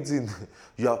like everything,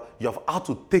 you have had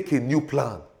to take a new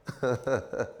plan.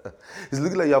 It's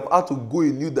looking like you have had to go a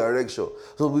new direction.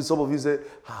 Some of you say,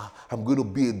 I'm going to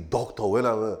be a doctor when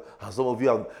I'm... And some of you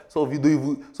are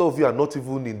not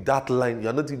even in that line.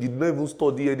 You did not even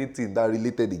study anything that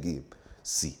related again.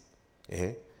 See,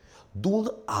 don't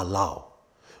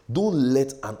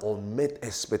let an unmet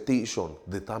expectation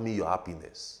determine your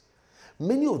happiness.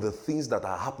 Many of the things that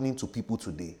are happening to people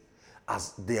today,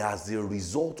 they are as a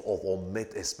result of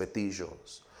unmet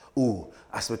expectations. Oh,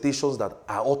 expectations that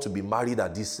I ought to be married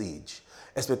at this age.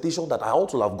 Expectation that I ought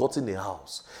to have gotten a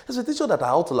house. Expectation that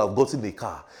I ought to have gotten a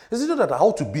car. Expectation that I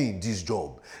ought to be in this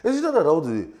job. Expectation that I ought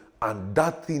to... And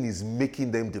that thing is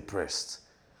making them depressed.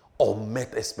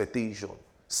 Unmet expectation.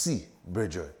 See,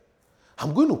 brethren,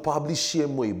 I'm going to probably share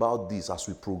more about this as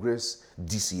we progress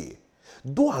this year.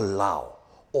 Don't allow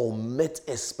unmet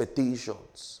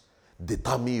expectations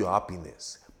determine your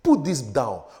happiness. Put this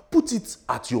down. Put it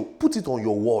on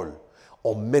your wall.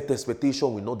 Unmet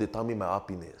expectation will not determine my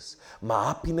happiness. My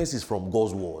happiness is from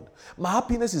God's word. My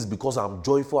happiness is because I'm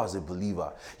joyful as a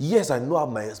believer. Yes, I know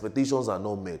my expectations are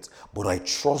not met, but I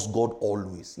trust God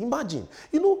always. Imagine,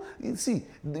 you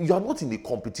are not in a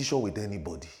competition with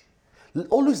anybody.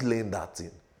 Always learn that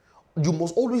thing. You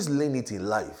must always learn it in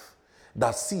life.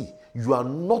 That you are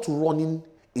not running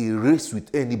a race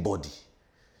with anybody.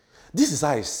 This is how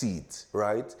I see it,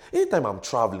 right? Anytime I'm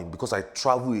traveling, because I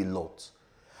travel a lot,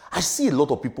 I see a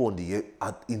lot of people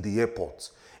in the airport,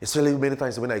 especially many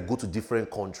times when I go to different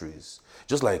countries.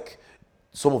 Just like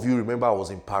some of you remember, I was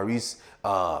in Paris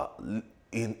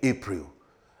in April.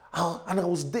 And I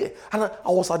was there. And I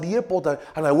was at the airport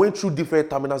and I went through different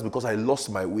terminals because I lost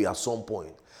my way at some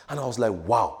point. And I was like,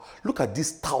 wow, look at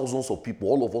these thousands of people.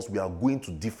 All of us, we are going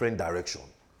to different directions.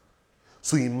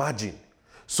 So imagine.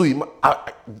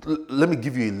 Let me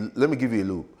give you a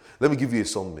loop. Let me give you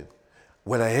something.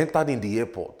 When I entered in the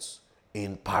airport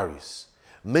in Paris,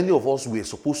 many of us were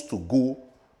supposed to go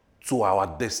to our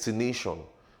destination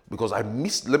because I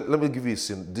missed. Let me give you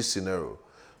this scenario.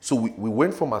 So we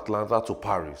went from Atlanta to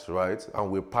Paris, right?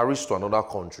 And we're Paris to another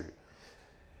country.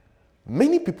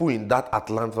 Many people in that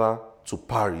Atlanta to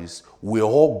Paris were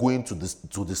all going to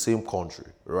the same country,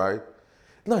 right?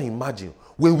 Now imagine,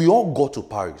 when we all got to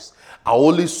Paris, I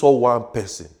only saw one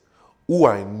person who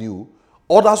I knew.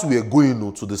 Others were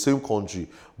going to the same country,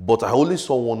 but I only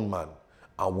saw one man.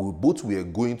 And we both were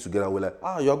going together. We're like,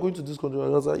 you are going to this country? And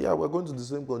I was like, yeah, we're going to the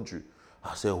same country.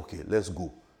 I said, okay, let's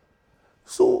go.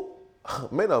 So,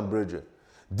 men and brethren,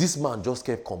 this man just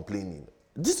kept complaining.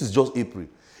 This is just April.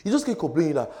 He just kept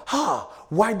complaining that,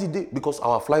 why did they? Because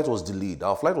our flight was delayed.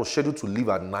 Our flight was scheduled to leave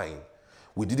at 9.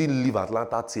 We didn't leave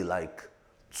Atlanta till like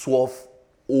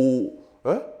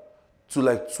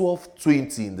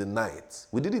 12:20 in the night.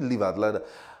 We didn't leave Atlanta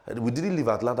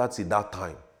till that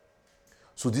time.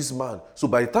 So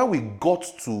by the time we got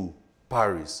to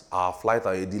Paris, our flight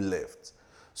already left.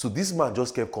 So this man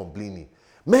just kept complaining.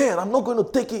 Man, I'm not going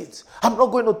to take it. I'm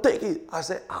not going to take it. I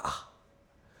said,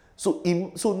 So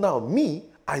now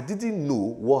I didn't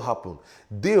know what happened.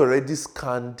 They already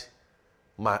scanned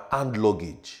my hand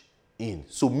luggage in.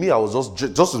 So I was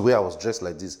just the way I was dressed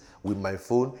like this with my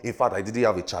phone. In fact, I didn't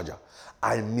have a charger.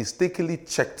 I mistakenly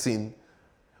checked in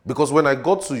because when I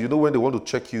got to, when they want to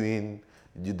check you in,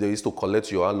 they used to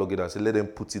collect your hand luggage and say, let them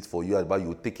put it for you, but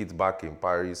you take it back in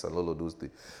Paris and all of those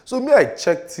things. So I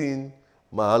checked in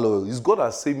my hand luggage. It's God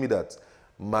has saved me that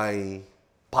my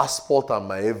passport and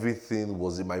my everything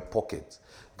was in my pocket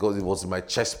because it was in my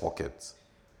chest pocket.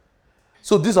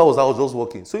 So this I was just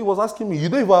walking. So he was asking me, you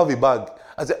don't even have a bag?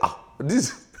 I said,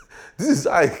 this is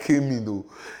how I came in though.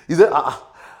 He said,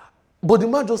 But the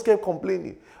man just kept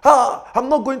complaining. I'm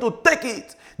not going to take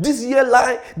it. This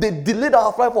airline, they delayed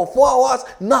our flight for 4 hours.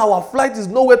 Now our flight is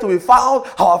nowhere to be found.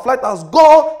 Our flight has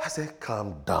gone. I said,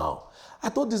 calm down. I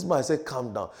told this man, I said,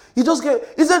 calm down. He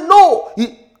said, no.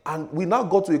 And we now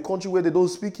got to a country where they don't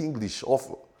speak English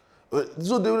often.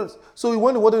 So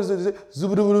when he wanted to say,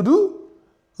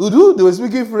 they were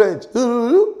speaking French.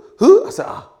 I said,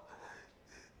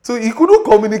 So he couldn't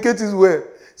communicate his way.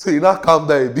 So he now calmed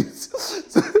down a bit.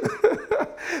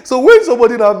 So when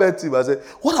somebody now met him, I said,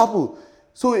 what happened?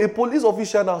 So a police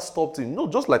official now stopped him.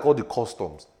 Just like all the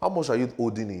customs. How much are you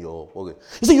holding in your pocket?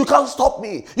 He said, you can't stop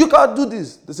me. You can't do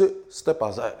this. They said, step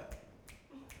aside.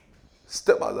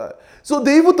 Step aside. So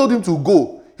they even told him to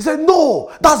go. He said,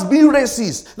 no, that's being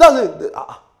racist. That's it.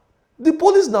 The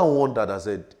police now wondered. I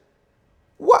said,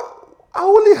 what? I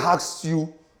only asked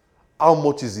you how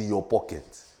much is in your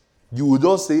pocket. You will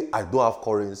just say, I don't have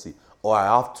currency, or I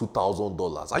have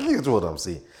 $2,000. Are you getting what I'm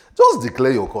saying? Just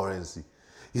declare your currency.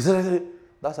 He said,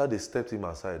 that's how they stepped him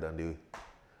aside and they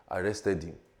arrested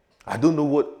him. I don't know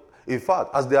what. In fact,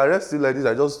 as they arrested him like this,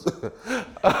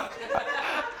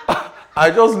 I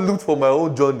just looked for my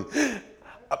own journey.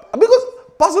 Because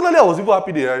personally, I was even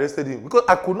happy they arrested him. Because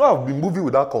I could not have been moving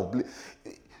without complaint.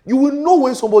 You will know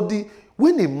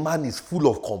when a man is full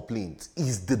of complaints,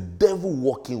 is the devil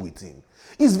working with him.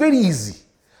 It's very easy.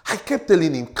 I kept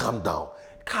telling him, calm down.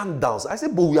 Calm down. I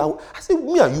said, but me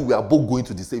and you, we are both going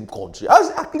to the same country. I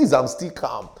said, at least I'm still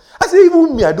calm. I said,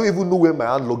 even me, I don't even know where my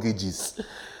hand luggage is.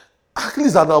 At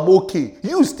least I'm okay.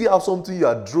 You still have something, you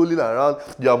are drooling around,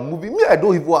 you are moving. Me, I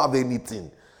don't even have anything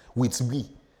with me.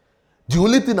 The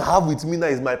only thing I have with me now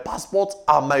is my passport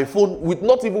and my phone,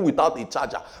 not even without a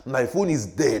charger. My phone is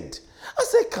dead. I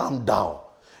said, calm down.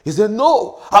 He said,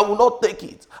 no, I will not take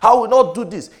it. I will not do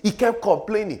this. He kept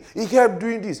complaining. He kept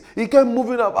doing this. He kept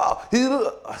moving about.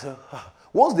 I said,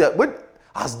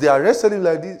 as they arrested him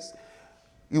like this,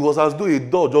 it was as though a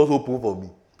door just opened for me.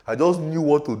 I just knew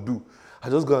what to do. I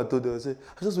just got and told them,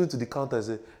 I just went to the counter and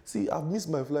said, see, I've missed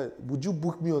my flight. Would you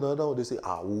book me on another one? They say,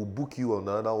 we'll book you on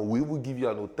another one. We will give you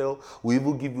an hotel. We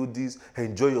will give you this.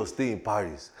 Enjoy your stay in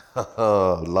Paris.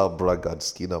 La Braga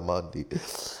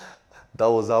Skinamandi. That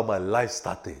was how my life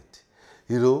started.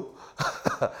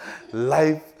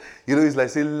 Life, it's like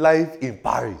saying life in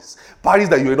Paris. Paris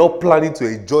that you were not planning to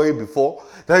enjoy before.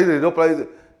 That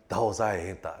was how I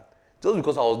entered. Just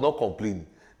because I was not complaining,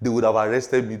 they would have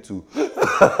arrested me too.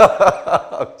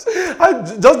 That's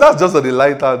just on a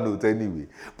lighter note anyway.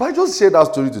 But I just shared that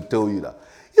story to tell you that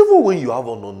even when you have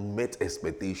an unmet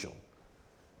expectation,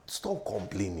 stop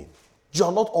complaining. You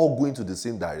are not all going to the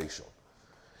same direction.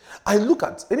 I look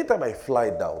at, anytime I fly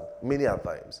down, many a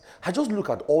times, I just look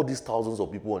at all these thousands of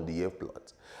people on the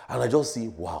airport, and I just see,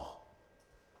 wow.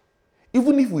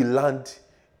 Even if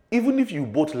you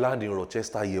both land in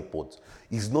Rochester Airport,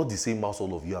 it's not the same house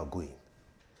all of you are going.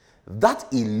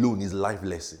 That alone is life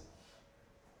lesson.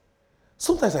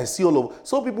 Sometimes I see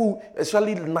some people,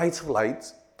 especially night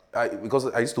flights, because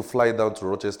I used to fly down to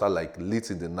Rochester like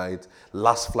late in the night,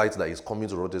 last flight that is coming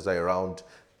to Rochester around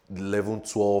 11,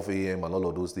 12 a.m. and all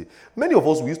of those things. Many of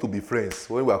us, we used to be friends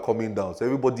when we are coming down. So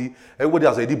everybody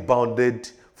has already bounded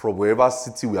from wherever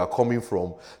city we are coming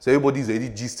from. So everybody is already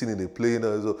gisting in the plane.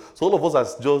 So all of us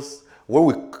are just, when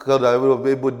we come down,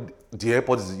 everybody, the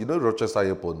airport is, Rochester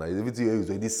Airport now. Everything is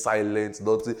already silent.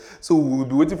 Nothing. So we'll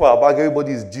be waiting for our bag.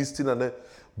 Everybody is gisting and then.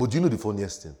 But do you know the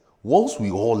funniest thing? Once we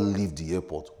all leave the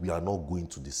airport, we are not going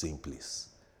to the same place.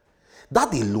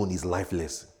 That alone is life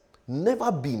lesson.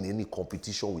 Never be in any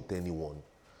competition with anyone.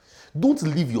 Don't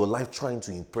live your life trying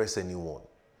to impress anyone.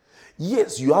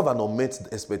 Yes, you have an unmet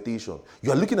expectation.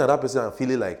 You are looking at that person and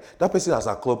feeling like that person has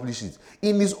accomplished it.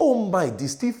 In his own mind, he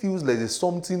still feels like there's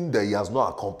something that he has not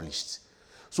accomplished.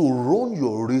 So run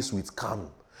your race with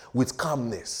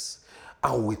calmness,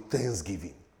 and with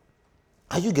thanksgiving.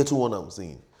 Are you getting what I'm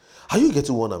saying? Are you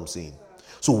getting what I'm saying?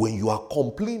 So when you are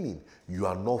complaining, you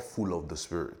are not full of the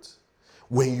Spirit.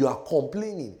 When you are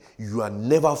complaining, you are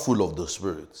never full of the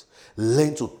Spirit.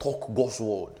 Learn to talk God's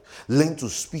word. Learn to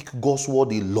speak God's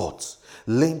word a lot.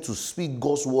 Learn to speak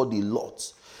God's word a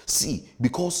lot. See,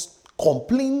 because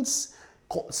complaints,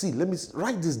 let me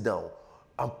write this down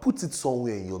and put it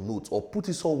somewhere in your notes or put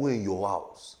it somewhere in your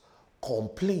house.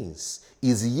 Complaints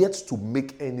is yet to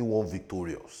make anyone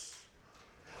victorious.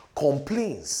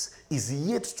 Complaints is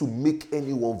yet to make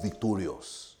anyone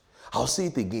victorious. I'll say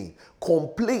it again.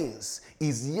 Complaints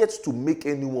is yet to make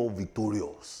anyone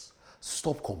victorious.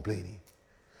 Stop complaining.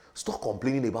 Stop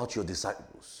complaining about your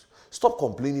disciples. Stop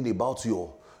complaining about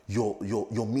your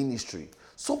ministry.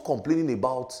 Stop complaining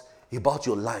about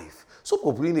your life. Stop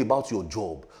complaining about your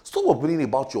job. Stop complaining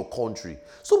about your country.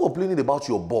 Stop complaining about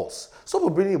your boss. Stop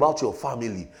complaining about your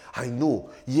family. I know,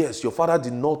 yes, your father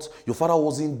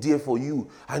wasn't there for you.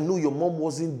 I know your mom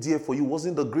wasn't there for you,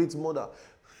 wasn't the great mother.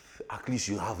 At least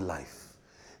you have life.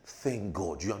 Thank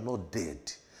God you are not dead.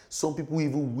 Some people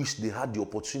even wish they had the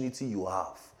opportunity you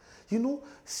have.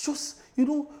 It's just,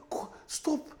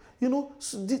 stop.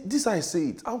 This I say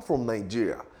it. I'm from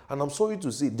Nigeria. And I'm sorry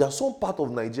to say, there's some part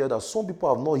of Nigeria that some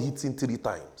people have not eaten 3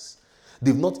 times.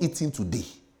 They've not eaten today.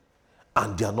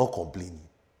 And they are not complaining.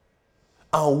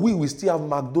 And we still have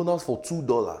McDonald's for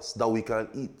 $2 that we can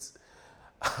eat.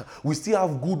 We still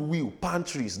have Goodwill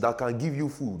pantries that can give you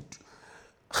food.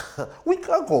 We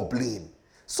can't complain.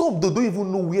 Some they don't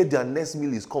even know where their next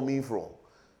meal is coming from.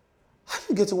 Are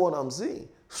you getting what I'm saying?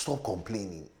 Stop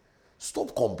complaining.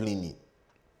 Stop complaining.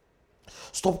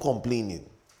 Stop complaining.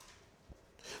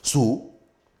 So,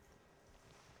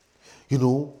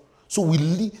 So we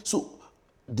live, so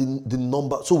the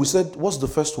number, so we said, what's the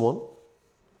first one?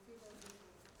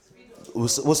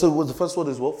 What's the first one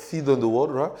is what? Feed on the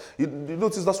word, right? You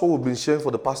notice that's what we've been sharing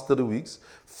for the past 30 weeks.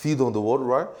 Feed on the word,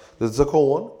 right? The second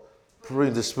one, pray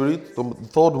in the spirit. The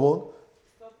third one,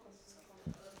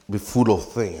 be full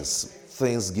of things.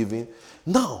 Thanksgiving.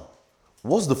 Now,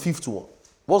 what's the fifth one?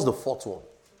 What's the fourth one?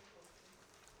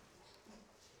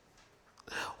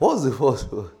 What's the fourth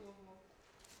one?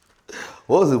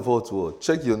 What's the fourth one?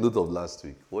 Check your note of last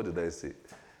week. What did I say?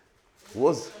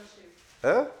 What's...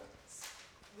 Eh?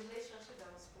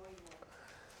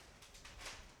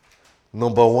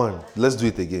 Number one, let's do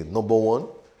it again. Number one,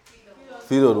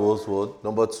 feed on the word.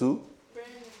 Number two,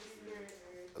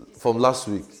 from last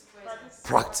week,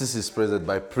 practice His presence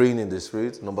by praying in the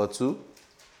Spirit. Number two,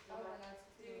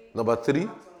 number three,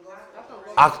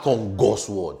 act on God's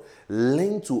word.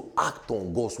 Learn to act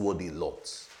on God's word a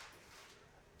lot.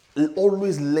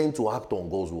 Always learn to act on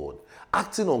God's word.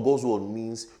 Acting on God's word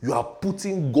means you are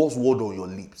putting God's word on your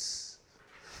lips.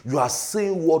 You are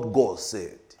saying what God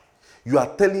said. You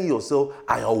are telling yourself,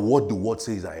 I am what the word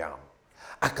says I am.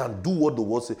 I can do what the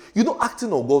word says. You know,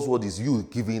 acting on God's word is you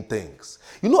giving thanks.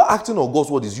 You know, acting on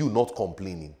God's word is you not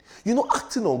complaining. You know,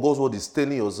 acting on God's word is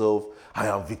telling yourself, I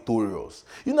am victorious.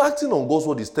 You know, acting on God's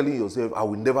word is telling yourself, I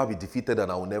will never be defeated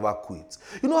and I will never quit.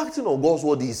 You know, acting on God's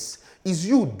word is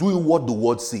you doing what the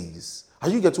word says. Are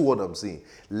you getting what I'm saying?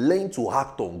 Learn to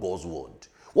act on God's word.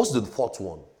 What's the fourth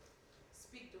one?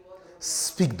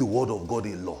 Speak the word of God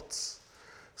a lot.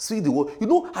 Speak the word. You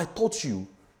know, I taught you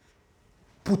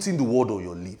putting the word on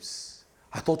your lips.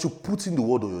 I taught you putting the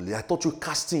word on your lips. I taught you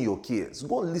casting your cares.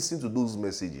 Go and listen to those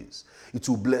messages. It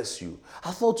will bless you.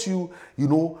 I taught you,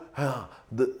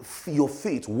 your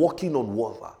faith, walking on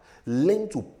water. Learn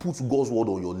to put God's word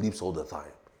on your lips all the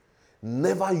time.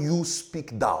 Never you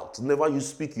speak doubt. Never you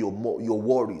speak your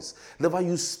worries. Never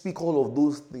you speak all of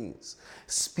those things.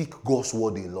 Speak God's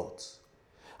word a lot.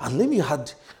 And let me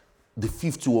add the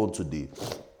fifth one today.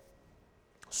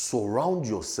 Surround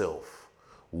yourself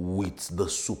with the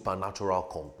supernatural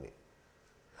company.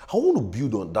 I want to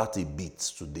build on that a bit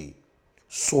today.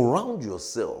 Surround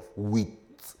yourself with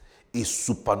a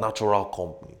supernatural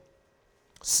company.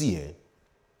 See,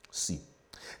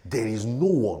 there is no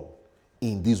one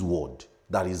in this world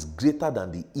that is greater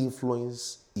than the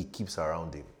influence he keeps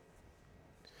around him.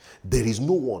 There is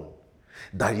no one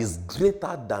that is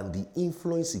greater than the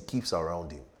influence he keeps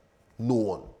around him. No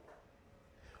one.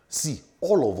 See,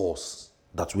 all of us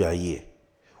that we are here,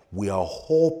 we are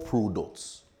all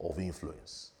products of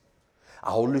influence.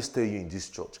 I always tell you in this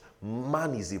church,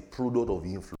 man is a product of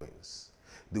influence.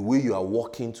 The way you are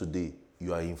walking today,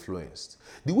 you are influenced.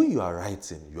 The way you are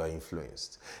writing, you are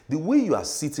influenced. The way you are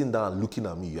sitting down looking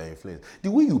at me, you are influenced. The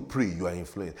way you pray, you are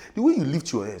influenced. The way you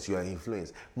lift your hands, you are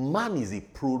influenced. Man is a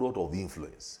product of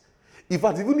influence. In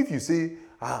fact, even if you say,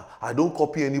 I don't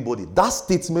copy anybody, that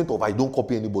statement of I don't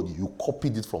copy anybody, you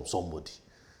copied it from somebody.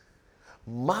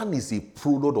 Man is a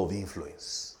product of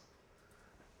influence.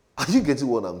 Are you getting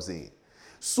what I'm saying?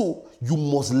 So you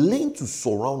must learn to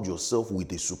surround yourself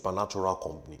with a supernatural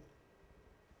company.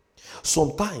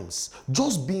 Sometimes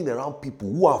just being around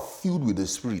people who are filled with the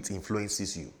Spirit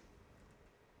influences you.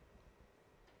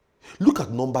 Look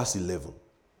at Numbers 11.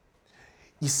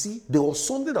 You see, there was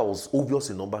something that was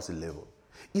obvious in Numbers 11.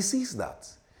 He says that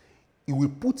he will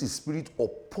put his Spirit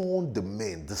upon the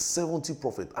men, the 70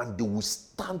 prophets, and they will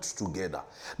stand together.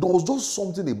 There was just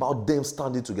something about them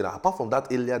standing together, apart from that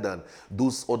earlier than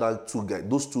those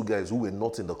two guys who were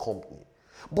not in the company.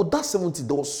 But that 70,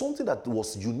 there was something that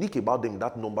was unique about them in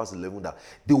that Numbers 11, that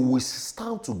they will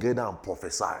stand together and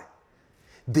prophesy.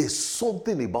 There's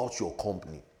something about your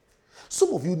company.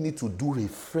 Some of you need to do a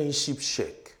friendship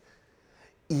check,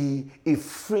 a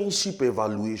friendship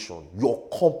evaluation, your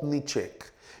company check.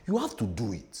 You have to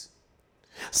do it.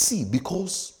 See,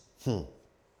 because, in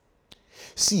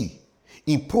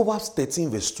Proverbs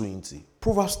 13 verse 20,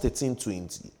 Proverbs 13,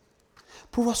 20,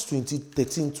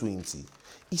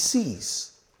 it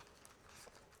says,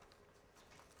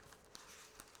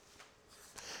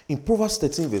 in Proverbs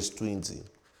 13 verse 20,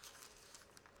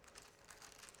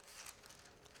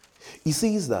 it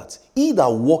says that he that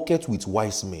walketh with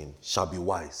wise men shall be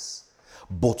wise,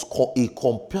 but a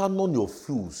companion of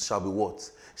fools shall be what?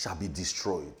 Shall be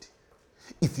destroyed.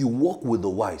 If you walk with the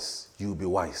wise, you will be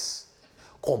wise.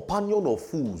 Companion of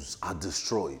fools are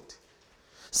destroyed.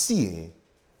 See,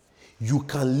 you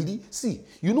can live. See,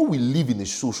 you know we live in a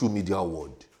social media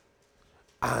world,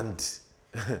 and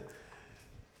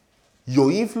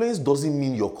your influence doesn't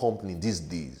mean your company these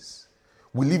days.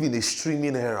 We live in a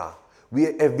streaming era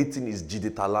where everything is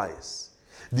digitalized.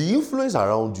 The influence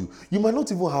around you, you might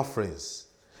not even have friends,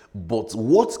 but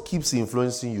what keeps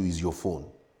influencing you is your phone.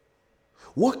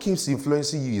 What keeps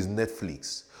influencing you is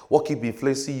Netflix. What keeps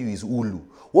influencing you is Hulu.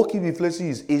 What keeps influencing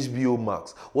you is HBO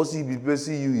Max. What keeps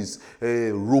influencing you is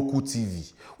Roku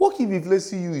TV. What keeps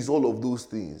influencing you is all of those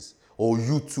things. Or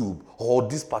YouTube, or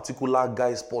this particular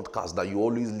guy's podcast that you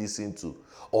always listen to,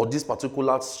 or this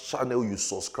particular channel you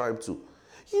subscribe to.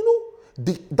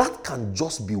 That can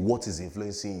just be what is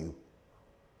influencing you.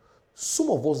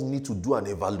 Some of us need to do an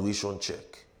evaluation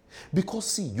check. Because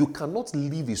see, you cannot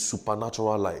live a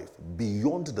supernatural life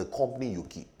beyond the company you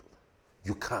keep.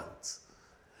 You can't.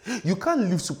 You can't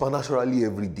live supernaturally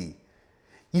every day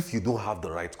if you don't have the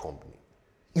right company.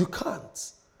 You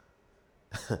can't.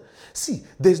 See,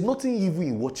 there's nothing evil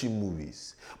in watching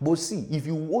movies. But see, if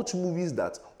you watch movies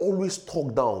that always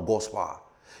talk down God's power,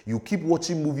 you keep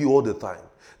watching movie all the time,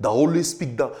 that always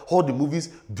speak down, all the movies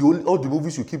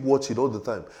you keep watching all the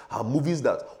time are movies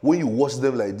that when you watch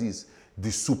them like this,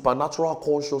 the supernatural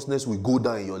consciousness will go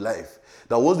down in your life.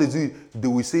 That once they do, they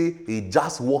will say it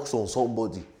just works on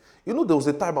somebody. There was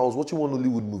a time I was watching one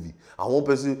Hollywood movie, and one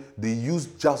person, they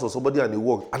used jazz on somebody and it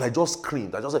worked, and I just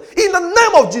screamed. I just said, in the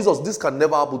name of Jesus, this can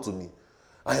never happen to me.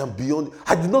 I am beyond.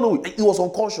 I did not know. It was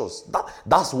unconscious.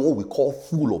 That's what we call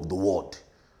fool of the word.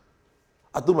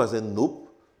 I told myself, nope.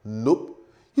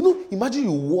 Imagine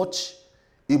you watch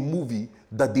a movie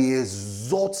that they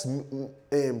exalt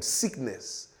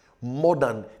sickness more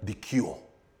than the cure.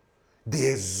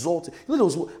 They exalt.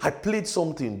 I played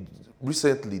something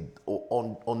recently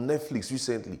on Netflix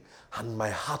recently, and my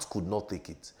heart could not take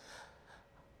it.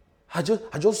 I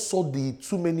just saw the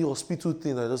too many hospital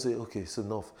thing. I just say, okay, it's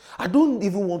enough. I don't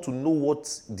even want to know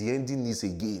what the ending is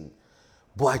again,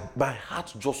 but my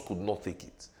heart just could not take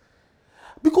it.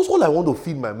 Because all I want to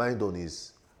feed my mind on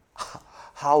is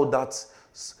how that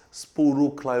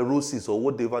sporoclerosis or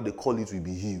whatever they call it will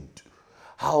be healed.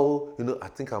 How, I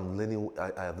think I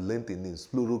have learned a name,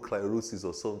 sporoclerosis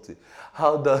or something.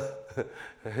 How that,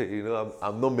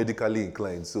 I'm not medically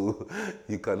inclined, so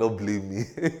you cannot blame me.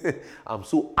 I'm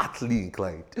so artly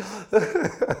inclined.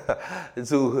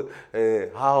 So,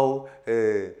 how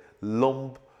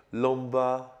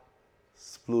lumbar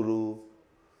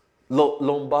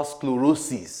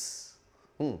sclerosis.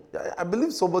 I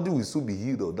believe somebody will soon be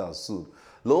healed of that soon.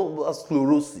 Lumbar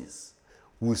sclerosis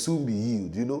will soon be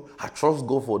healed. I trust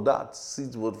God for that,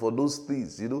 for those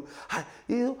things.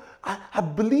 I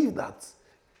believe that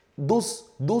those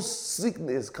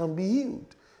sickness can be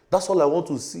healed. That's all I want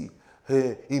to see.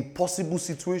 Impossible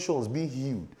situations being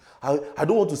healed. I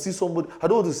don't want to see somebody. I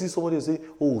don't want to see somebody say,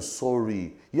 "Oh,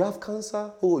 sorry, you have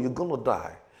cancer. Oh, you're gonna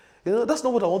die." That's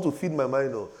not what I want to feed my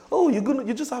mind on. Oh,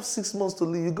 you just have 6 months to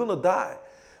live. You're gonna die.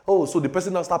 Oh, so the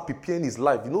person now start preparing his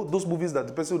life. Those movies that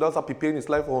the person will now start preparing his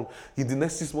life on, in the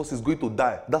next 6 months is going to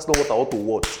die. That's not what I want to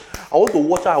watch. I want to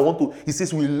watch how he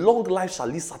says, with long life shall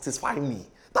he satisfy me.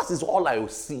 That is all I will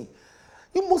see.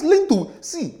 You must learn to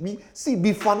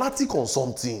be fanatic on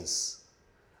some things.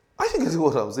 I think that's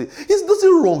what I'm saying. It's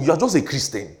nothing wrong. You are just a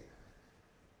Christian.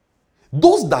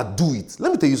 Those that do it,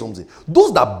 let me tell you something.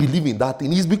 Those that believe in that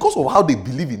thing, is because of how they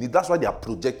believe in it. That's why they are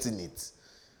projecting it.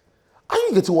 Are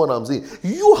you getting what I'm saying?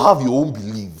 You have your own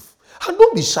belief. And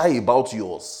don't be shy about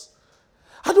yours.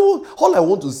 All I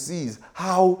want to see is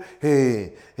how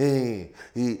a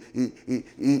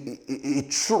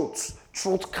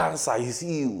throat cancer is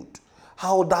healed.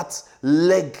 How that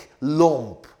leg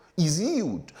lump is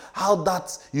healed. How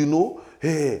that,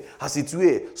 as it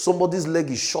were, somebody's leg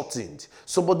is shortened.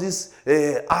 Somebody's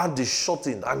hand is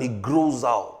shortened and it grows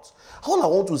out. All I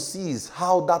want to see is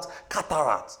how that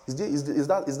cataract, is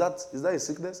that a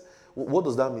sickness? What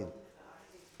does that mean?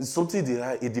 It's something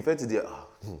it defects the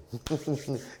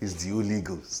it's the Holy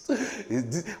Ghost.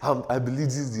 I believe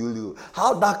this is the Holy Ghost.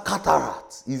 How that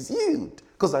cataract is healed.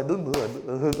 Because I don't know.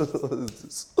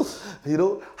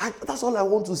 That's all I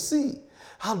want to see.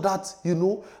 How that,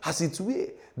 as it were,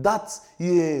 that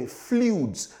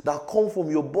fluids that come from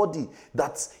your body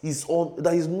that is not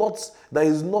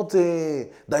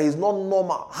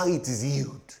normal, how it is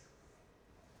healed.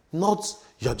 Not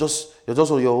you're just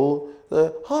on your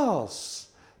own house.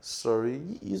 Sorry,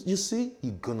 you see,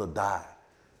 you're gonna die.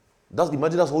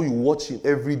 Imagine that's how you watching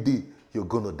every day. You're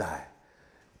gonna die.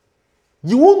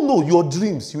 You won't know your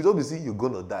dreams. You don't be seeing you're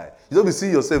gonna die. You don't be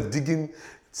seeing yourself digging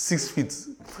 6 feet.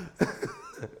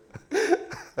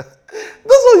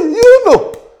 That's what you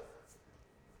know.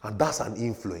 And that's an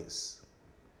influence.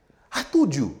 I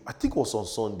told you, I think it was on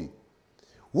Sunday,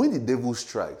 when the devil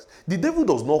strikes, the devil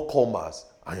does not come as,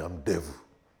 I am devil.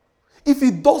 If he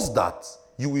does that,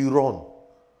 you will run.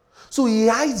 So he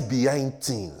hides behind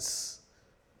things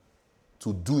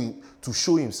to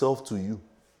show himself to you.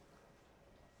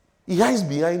 He hides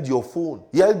behind your phone.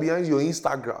 He hides behind your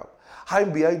Instagram.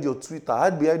 Hide behind your Twitter.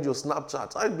 Hide behind your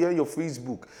Snapchat. Hide behind your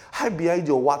Facebook. Hide behind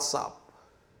your WhatsApp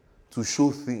to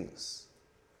show things,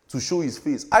 to show his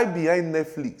face. Hide behind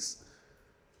Netflix.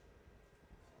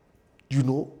 You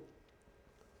know?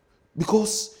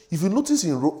 Because if you notice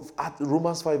at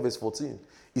Romans 5 verse 14,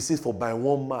 it says, for by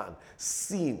one man,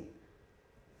 sin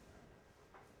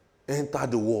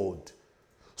entered the world.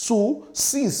 So,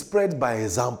 sin spread by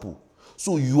example.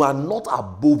 So, you are not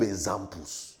above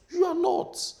examples. You are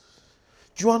not.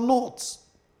 You are not.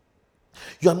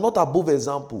 You are not above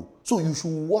example. So, you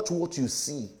should watch what you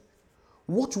see.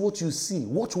 Watch what you see.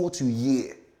 Watch what you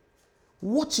hear.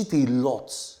 Watch it a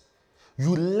lot.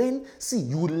 You learn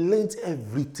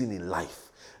everything in life.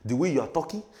 The way you are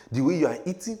talking, the way you are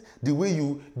eating,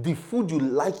 the food you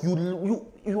like,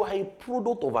 you are a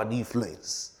product of an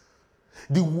influence.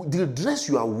 The dress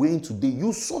you are wearing today,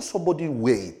 you saw somebody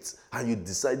wear it and you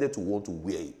decided to want to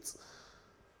wear it.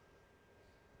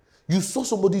 You saw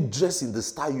somebody dress in the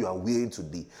style you are wearing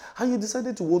today and you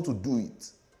decided to want to do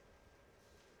it.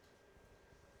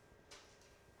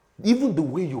 Even the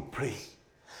way you pray,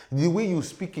 the way you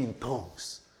speak in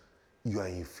tongues, you are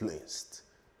influenced.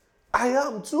 I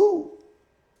am too.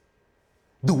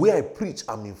 The way I preach,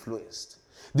 I'm influenced.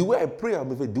 The way I pray, I'm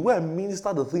influenced. The way I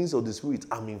minister the things of the Spirit,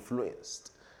 I'm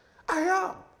influenced. I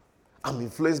am. I'm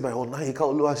influenced by Onaika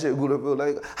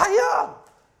Oluwasegun. I am.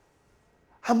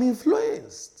 I'm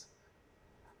influenced.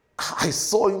 I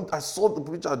saw the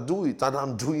preacher do it, and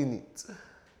I'm doing it.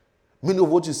 Many of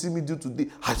what you see me do today,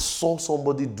 I saw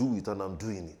somebody do it, and I'm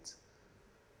doing it.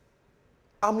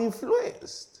 I'm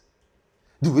influenced.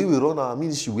 The way we run our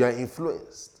ministry, we are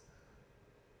influenced.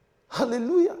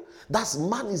 Hallelujah.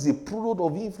 Man is a product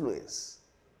of influence.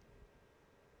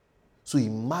 So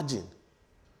imagine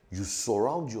you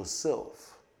surround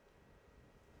yourself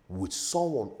with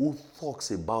someone who talks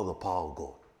about the power of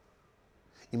God.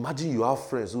 Imagine you have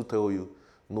friends who tell you,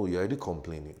 no, you're already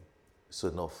complaining. It's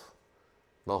enough.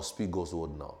 Now speak God's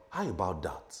word now. How about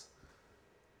that?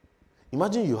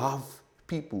 Imagine you have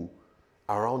people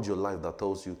around your life that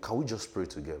tells you, can we just pray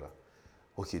together?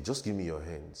 Okay, just give me your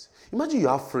hands. Imagine you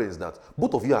have friends that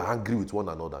both of you are angry with one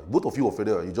another. Both of you are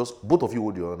offended and both of you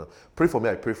hold your hand. Pray for me,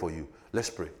 I pray for you. Let's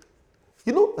pray.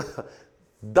 You know,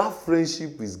 that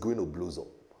friendship is going to blossom.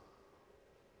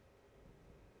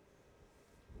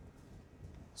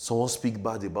 Someone speak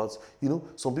bad about,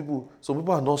 some people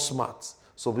are not smart.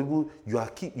 Some people,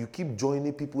 you keep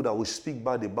joining people that will speak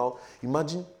bad about.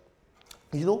 Imagine,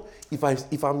 if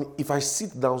I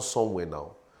sit down somewhere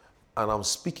now and I'm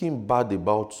speaking bad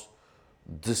about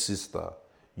this sister,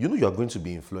 you are going to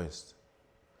be influenced.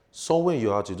 Somewhere in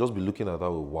your heart, you'll just be looking at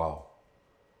her with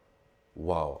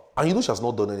wow. And she has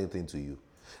not done anything to you.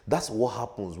 That's what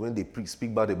happens when they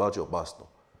speak bad about your pastor.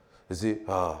 They say,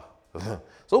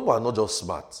 some people are not just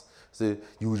smart. Say,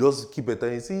 you just keep it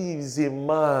and say, he's a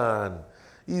man.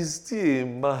 He's still a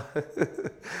man.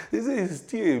 He's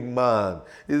still a man.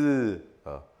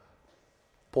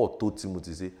 Paul told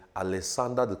Timothy, say,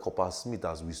 Alexander the coppersmith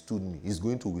has withstood me. He's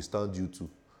going to withstand you too.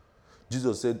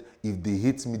 Jesus said, if they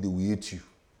hate me, they will hate you.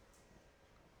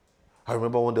 I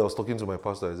remember one day I was talking to my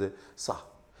pastor. I said, sir,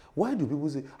 why do people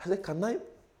say, I said, can I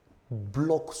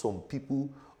block some people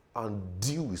and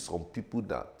deal with some people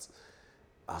that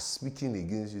are speaking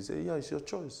against you? He said, yeah, it's your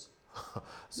choice.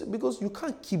 Said, because you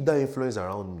can't keep that influence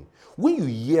around me. When you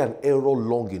hear an error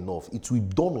long enough, it will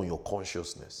dawn on your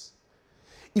consciousness.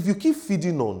 If you keep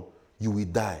feeding on, you will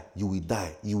die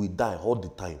all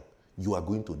the time, you are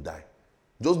going to die.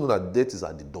 Just know that death is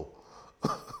at the door.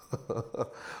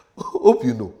 Hope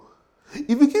you know.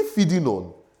 If you keep feeding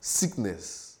on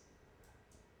sickness,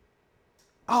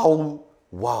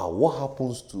 what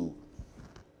happens to...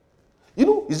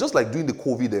 it's just like during the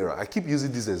COVID era. I keep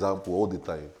using this example all the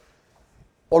time.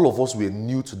 All of us were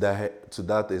new to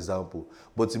that example.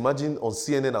 But imagine on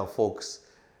CNN and Fox,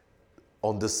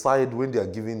 on the side when they are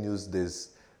giving news, there's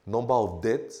number of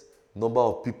deaths, number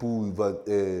of people with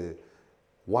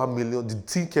 1 million. The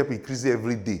thing kept increasing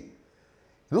every day.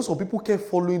 Some people kept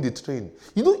following the train.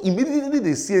 Immediately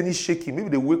they see any shaking, maybe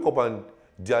they wake up and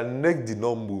their neck did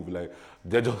not move, like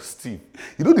they're just stiff.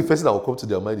 The first thing that will come to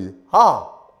their mind is,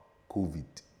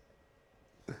 COVID.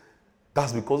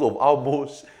 That's because of how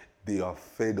much they are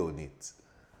fed on it.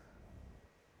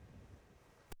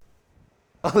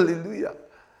 Hallelujah.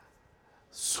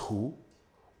 So,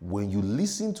 when you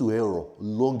listen to error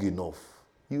long enough,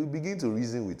 you will begin to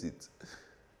reason with it.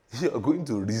 You are going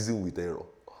to reason with error.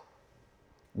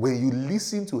 When you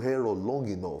listen to error long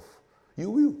enough, you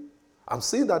will. I'm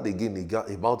saying that again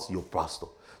about your pastor.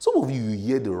 Some of you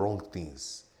hear the wrong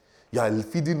things. You are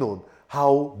feeding on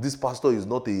how this pastor is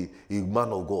not a man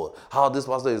of God, how this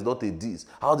pastor is not a this,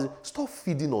 stop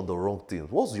feeding on the wrong things.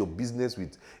 What's your business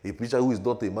with a preacher who is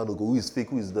not a man of God, who is fake,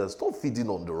 who is that? Stop feeding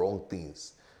on the wrong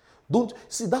things. Don't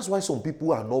see, that's why some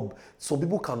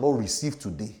people cannot receive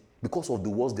today because of the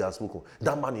words they have spoken.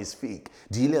 That man is fake.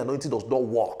 The healing anointing does not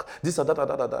work. This and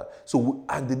that. So,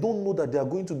 and they don't know that they are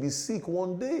going to be sick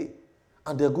one day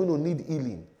and they are going to need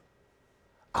healing.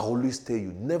 I always tell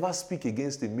you, never speak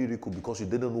against a miracle because you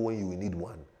didn't know when you will need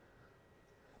one.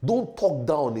 Don't talk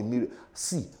down a miracle.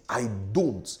 See, I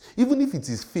don't. Even if it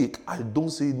is fake, I don't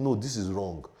say, no, this is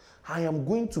wrong. I'm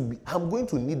going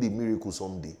to need a miracle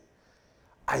someday.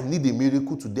 I need a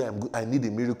miracle today. I need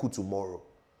a miracle tomorrow.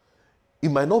 It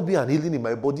might not be an healing in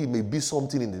my body. It may be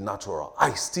something in the natural.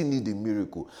 I still need a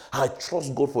miracle. I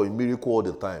trust God for a miracle all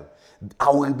the time. I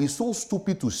will be so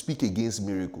stupid to speak against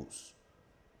miracles.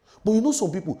 But you know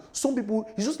some people,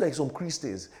 it's just like some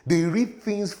Christians. They read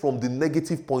things from the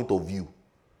negative point of view.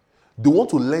 They want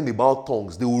to learn about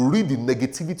tongues. They will read the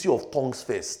negativity of tongues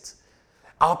first.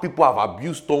 How people have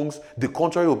abused tongues, the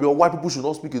contrary of why people should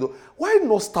not speak it. Why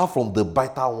not start from the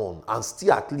better one and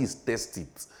still at least test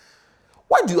it?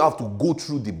 Why do you have to go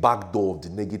through the back door of the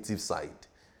negative side?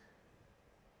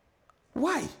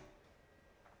 Why?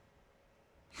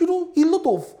 You know, a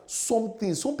lot of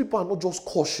some people are not just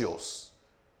cautious.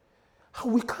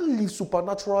 And we can't live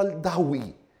supernatural that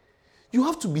way. You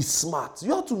have to be smart.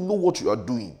 You have to know what you are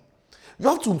doing. You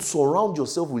have to surround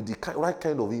yourself with the right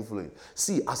kind of influence.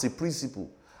 See, as a principle,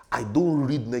 I don't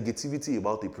read negativity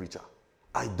about a preacher.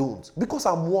 I don't. Because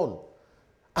I'm one.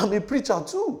 I'm a preacher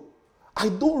too. I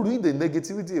don't read the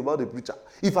negativity about a preacher.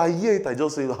 If I hear it, I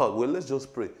just say, oh, well, let's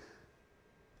just pray.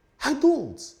 I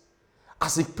don't.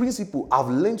 As a principle, I've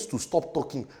learned to stop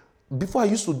talking. Before I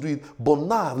used to do it, but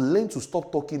now I've learned to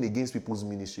stop talking against people's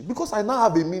ministry because I now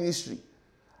have a ministry.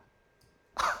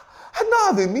 I now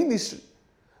have a ministry.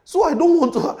 So I don't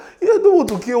want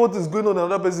to care what is going on in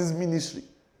another person's ministry.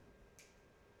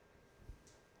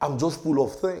 I'm just full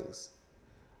of things.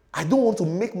 I don't want to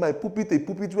make my pulpit a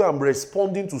pulpit where I'm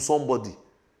responding to somebody.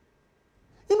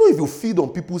 You know, if you feed on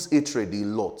people's hatred a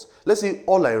lot, let's say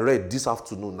all I read this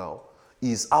afternoon now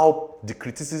is how the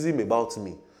criticism about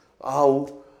me,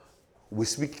 how we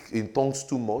speak in tongues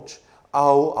too much,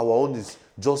 how our own is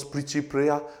just preaching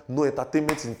prayer, no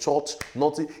entertainment in church,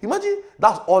 nothing. Imagine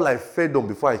that's all I fed on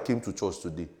before I came to church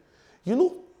today. You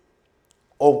know,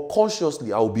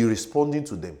 unconsciously I will be responding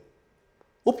to them.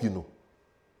 Hope you know.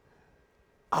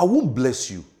 I won't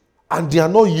bless you. And they are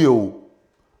not here. You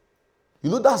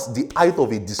know, that's the height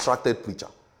of a distracted preacher.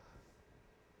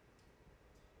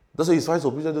 That's why you find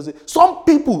some preachers say, some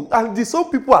people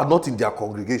are not in their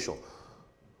congregation.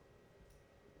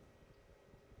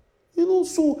 You know,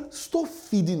 so stop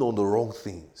feeding on the wrong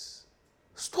things.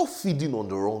 Stop feeding on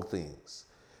the wrong things.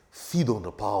 Feed on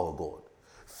the power of God.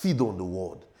 Feed on the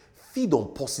word. Feed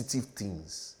on positive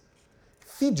things.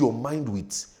 Feed your mind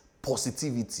with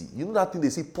positivity. You know that thing they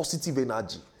say, positive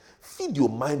energy. Feed your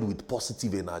mind with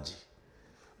positive energy.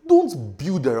 Don't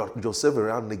build yourself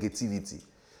around negativity.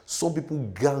 Some people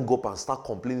gang up and start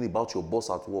complaining about your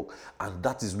boss at work, and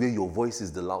that is where your voice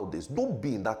is the loudest. Don't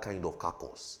be in that kind of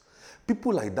carcass.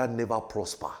 People like that never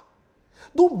prosper.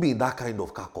 Don't be in that kind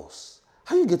of carcass.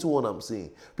 How you get to what I'm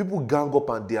saying? People gang up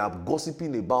and they are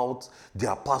gossiping about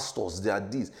their pastors, their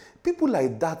this. People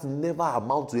like that never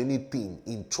amount to anything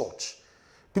in church.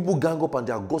 People gang up and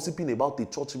they are gossiping about a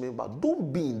church member.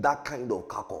 Don't be in that kind of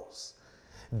carcass.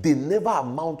 They never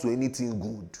amount to anything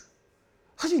good.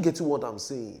 How do you get to what I'm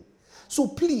saying? So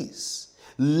please,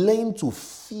 learn to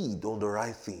feed on the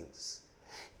right things.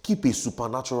 Keep a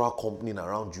supernatural company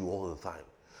around you all the time.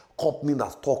 Company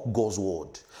that talk God's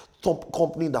word.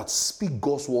 Company that speak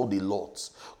God's word a lot.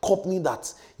 Company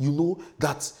that, you know,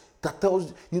 that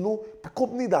tells, you know,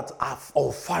 company that are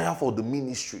on fire for the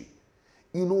ministry.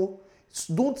 You know,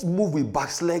 don't move with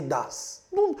backsliders.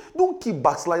 Don't keep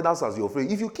backsliders as your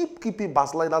friend. If you keep keeping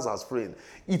backsliders as friends,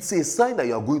 it's a sign that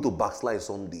you are going to backslide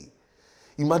someday.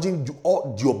 Imagine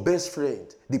your best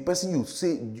friend, the person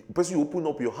you open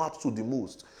up your heart to the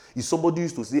most, is somebody who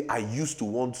used to say, I used to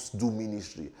once do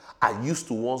ministry. I used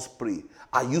to once pray.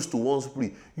 I used to once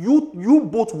pray. You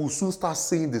both will soon start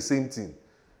saying the same thing.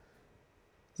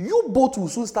 You both will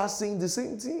soon start saying the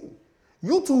same thing.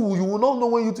 You two, you will not know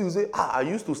when you two will say, I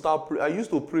used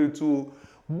to pray too.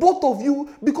 Both of you,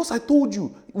 because I told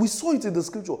you, we saw it in the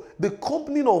scripture, the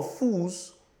company of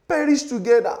fools perish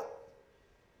together.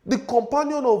 The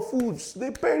companion of fools, they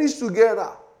perish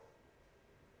together.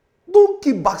 Don't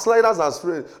keep backsliders as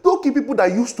friends. Don't keep people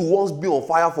that used to once be on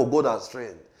fire for God as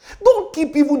friends. Don't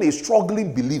keep even a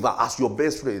struggling believer as your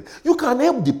best friend. You can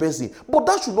help the person, but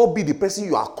that should not be the person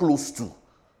you are close to.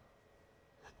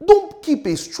 Don't keep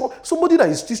somebody that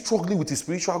is still struggling with his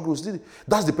spiritual growth.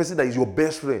 That's the person that is your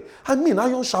best friend. I mean,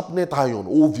 iron sharpeneth iron,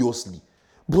 obviously.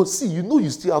 But see, you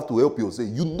still have to help yourself.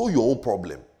 You know your own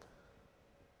problem.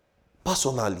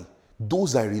 Personally,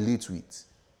 those I relate with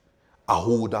are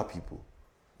older people.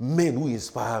 Men who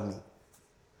inspire me.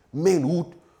 Men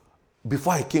who,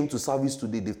 before I came to service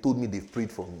today, they told me they've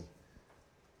prayed for me.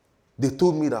 They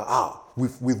told me that,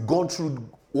 we've gone through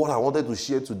what I wanted to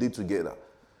share today together.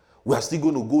 We are still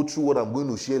going to go through what I'm going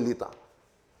to share later.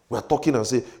 We are talking and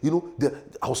say,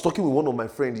 I was talking with one of my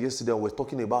friends yesterday, and we were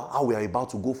talking about how we are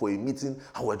about to go for a meeting,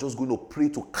 how we're just going to pray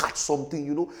to catch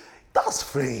something, That's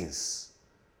friends.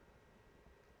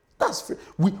 That's friends.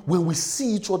 When we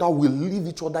see each other, we leave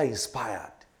each other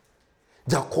inspired.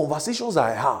 There are conversations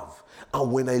I have,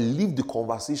 and when I leave the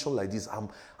conversation like this, I'm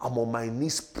on my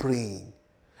knees praying.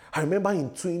 I remember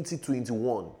in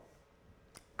 2021,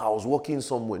 I was working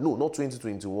somewhere. No, not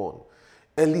 2021.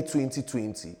 Early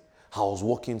 2020, I was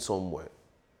working somewhere.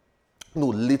 No,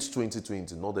 late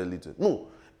 2020, not early 2020. No,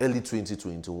 early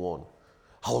 2021.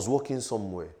 I was working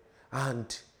somewhere.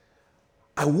 And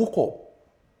I woke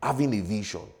up having a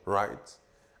vision, right?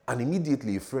 And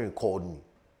immediately a friend called me.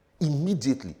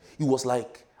 Immediately. It was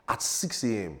like at 6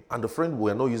 a.m. And the friend,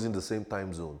 we were not using the same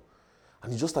time zone.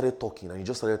 And he just started talking,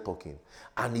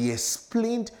 and he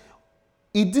explained.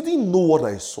 He didn't know what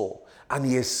I saw, and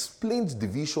he explained the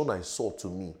vision I saw to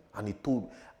me, and he told,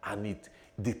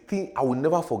 the thing, I will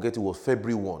never forget, it was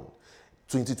February 1,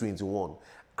 2021,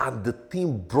 and the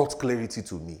thing brought clarity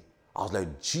to me. I was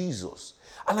like, Jesus.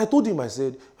 And I told him, I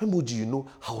said, Emoji,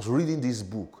 I was reading this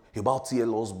book about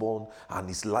T.L. Osborne and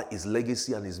his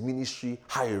legacy and his ministry,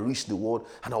 how he reached the world,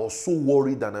 and I was so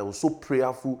worried and I was so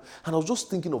prayerful, and I was just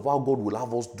thinking of how God will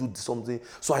have us do something.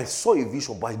 So I saw a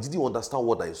vision, but I didn't understand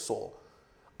what I saw.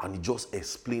 And he just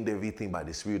explained everything by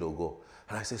the Spirit of God.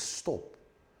 And I said, stop.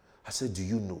 I said, do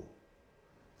you know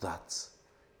that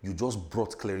you just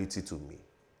brought clarity to me?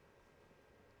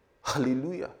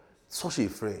 Hallelujah. Such a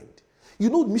friend.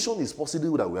 Mission is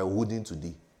possible that we are holding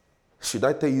today. Should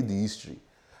I tell you the history?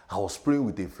 I was praying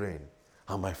with a friend,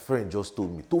 and my friend just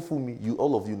told me, Tofumi,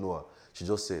 all of you know her. She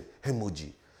just said,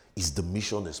 Emoji, is the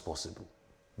mission is possible.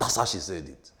 That's how she said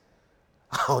it.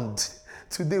 And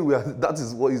today that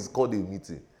is what is called a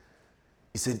meeting.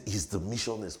 He said, is the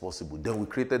mission is possible. Then we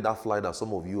created that flyer that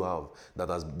some of you have,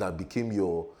 that became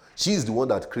your. She is the one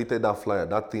that created that flyer,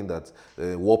 that thing that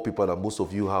wallpaper that most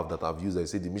of you have that I've used. I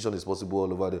said the mission is possible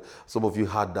all over. Some of you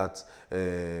had that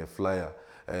flyer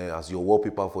as your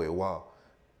wallpaper for a while.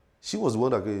 She was the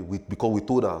one that, because we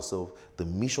told ourselves, the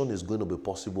mission is going to be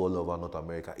possible all over North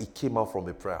America. It came out from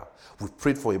a prayer. We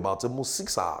prayed for about almost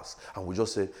 6 hours. And we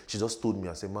just said, she just told me,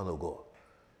 I said, man of God,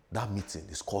 that meeting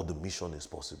is called the mission is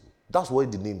possible. That's where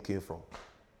the name came from.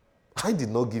 I did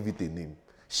not give it a name.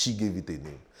 She gave it a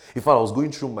name. In fact, I was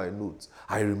going through my notes.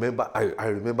 I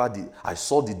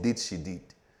saw the date she did.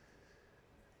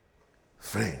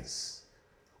 Friends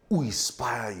who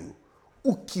inspire you,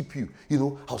 who keep you.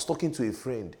 I was talking to a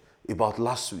friend about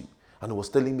last week, and he was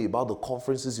telling me about the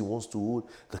conferences he wants to hold,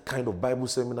 the kind of Bible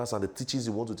seminars and the teachings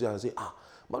he wants to tell. I say,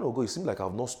 man of God, it seems like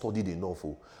I've not studied enough.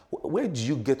 Where do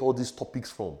you get all these topics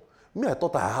from? Me, I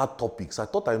thought I had topics. I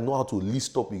thought I know how to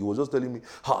list topics. He was just telling me,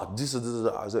 this.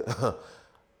 I said,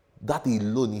 that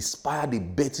alone inspired a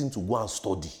betting to go and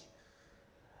study.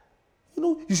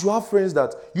 You should have friends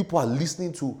that you are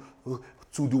listening to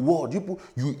the word.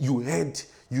 You heard,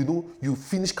 you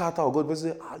finish character of God. But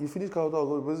say, you finish character of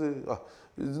God. But say,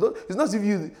 it's not as if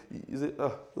you say,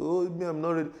 me, I'm not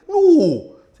ready.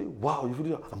 No. Say, wow, you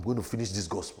finish. I'm going to finish this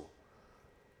gospel.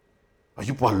 And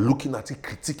you are looking at it,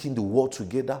 critiquing the word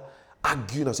together,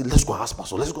 arguing and say, let's go and ask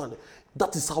pastor. Let's go and.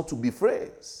 That is how to be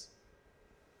friends.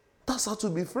 That's how to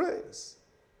be friends.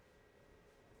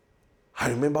 I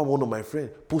remember one of my friends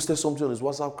posted something on his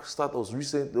WhatsApp status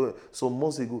some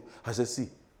months ago. I said, see,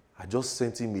 I just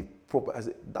sent him a proper. I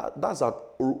said, that's an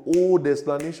old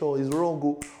explanation. It's wrong.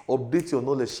 Go update your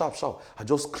knowledge. Sharp. I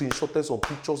just screenshotted some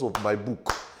pictures of my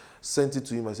book, sent it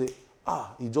to him. I said,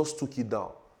 he just took it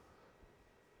down.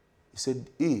 He said,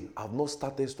 hey, I've not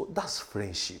started. That's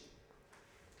friendship.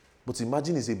 But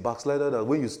imagine it's a backslider that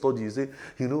when you study, you say,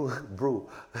 bro,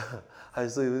 I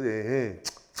say, hey,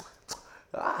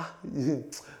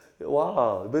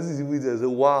 wow. The person is with you and say,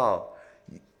 wow.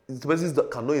 The person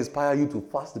cannot inspire you to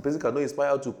fast. The person cannot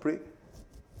inspire you to pray.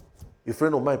 A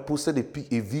friend of mine posted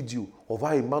a video of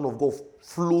how a man of God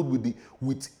flowed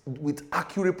with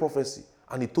accurate prophecy.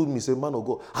 And he told me, he said, man of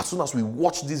God, as soon as we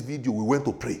watched this video, we went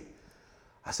to pray.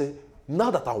 I said, Now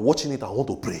that I'm watching it, I want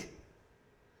to pray.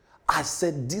 I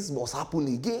said, this must happen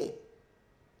again.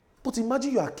 But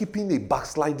imagine you are keeping a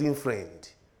backsliding friend.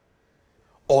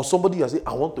 Or somebody you are saying,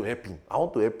 I want to help him. I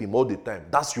want to help him all the time.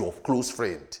 That's your close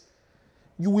friend.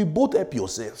 You will both help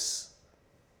yourselves.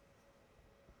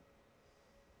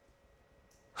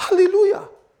 Hallelujah.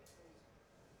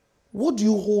 What do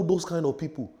you hold those kind of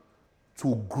people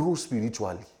to grow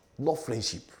spiritually? Not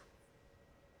friendship.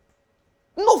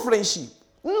 No friendship.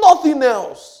 Nothing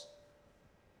else.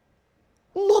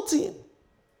 Nothing.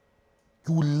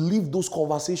 You will leave those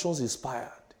conversations inspired.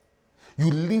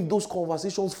 You leave those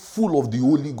conversations full of the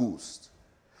Holy Ghost.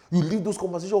 You leave those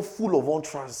conversations full of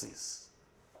utterances.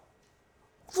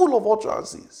 Full of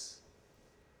utterances.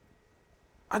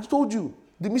 I told you,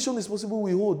 the Mission is Possible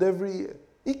we hold every year.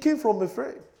 It came from a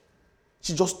friend.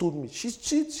 She just told me.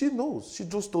 She knows. She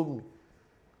just told me.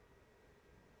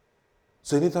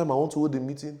 So anytime I want to hold a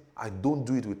meeting, I don't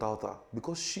do it without her.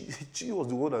 Because she was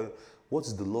the one that, what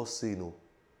is the Lord saying? Oh,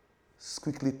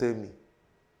 quickly tell me.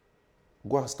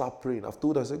 Go and start praying. I've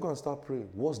told her, I said, go and start praying.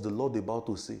 What's the Lord about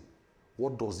to say?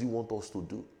 What does he want us to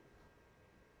do?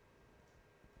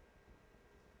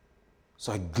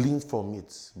 So I glean from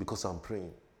it because I'm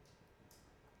praying.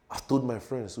 I've told my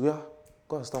friends, yeah,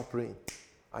 go and start praying.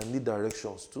 I need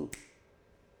directions too.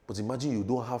 But imagine you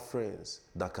don't have friends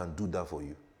that can do that for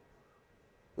you.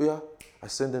 Yeah, I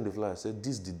sent them the flyer. I said,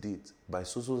 this is the date. By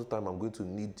so time, I'm going to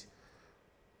need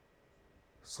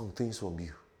some things from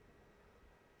you.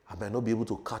 I might not be able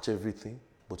to catch everything,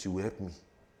 but you will help me.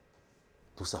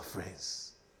 Those are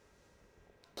friends.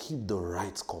 Keep the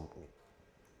right company.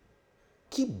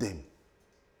 Keep them.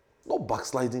 Not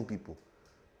backsliding people.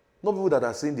 Not people that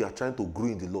are saying they are trying to grow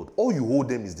in the Lord. All you hold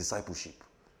them is discipleship.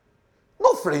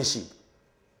 Not friendship.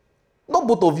 Not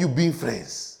both of you being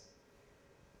friends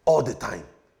all the time.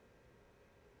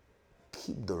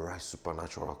 Keep the right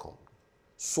supernatural company.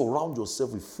 Surround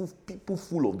yourself with people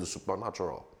full of the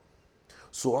supernatural.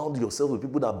 Surround yourself with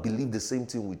people that believe the same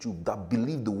thing with you, that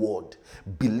believe the word,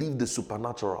 believe the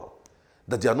supernatural.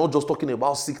 That they are not just talking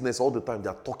about sickness all the time, they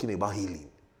are talking about healing.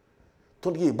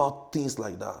 Talking about things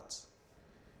like that.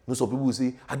 You know, some people will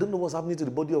say, I don't know what's happening to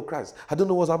the body of Christ. I don't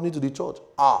know what's happening to the church.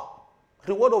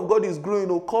 The word of God is growing.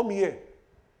 Oh, come here.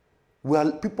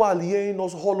 People are hearing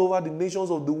us all over the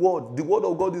nations of the world. The word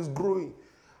of God is growing.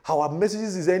 Our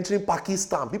messages is entering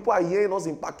Pakistan. People are hearing us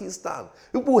in Pakistan.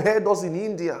 People heard us in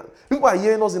India. People are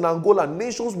hearing us in Angola.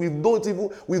 Nations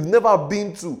we've never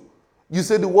been to. You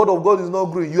say the word of God is not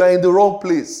growing. You are in the wrong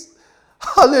place.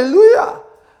 Hallelujah.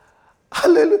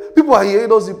 Hallelujah. People are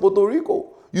hearing us in Puerto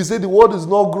Rico. You say the word is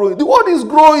not growing. The word is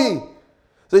growing.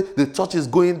 Say the church is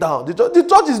going down. The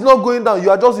church is not going down. You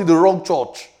are just in the wrong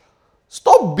church.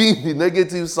 Stop being the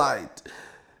negative side.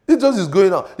 The church is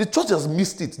going down. The church has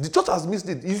missed it. The church has missed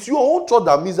it. It's your own church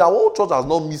that missed it. Our own church has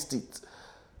not missed it.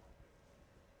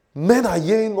 Men are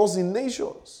hearing us in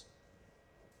nations.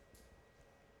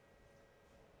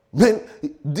 Men,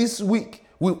 this week,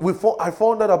 I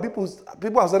found out that people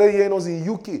have started hearing us in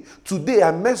UK. Today,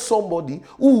 I met somebody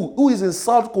who is in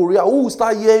South Korea who will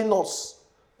start hearing us.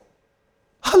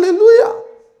 Hallelujah.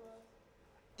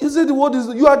 You say the word is,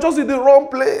 you are just in the wrong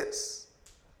place.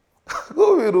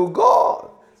 Glory to God.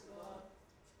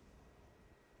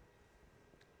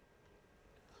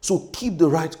 So keep the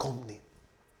right company.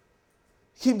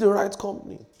 Keep the right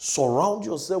company. Surround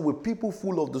yourself with people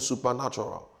full of the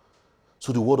supernatural.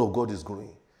 So the word of God is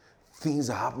growing. Things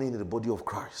are happening in the body of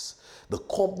Christ. The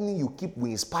company you keep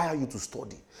will inspire you to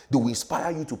study. They will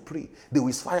inspire you to pray. They will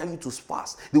inspire you to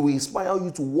fast. They will inspire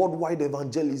you to worldwide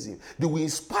evangelism. They will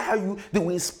inspire you. They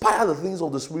will inspire the things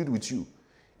of the Spirit with you.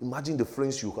 Imagine the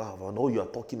friends you have and all you are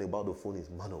talking about the phone is,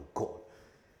 man of God.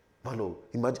 Man of,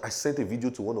 imagine, I sent a video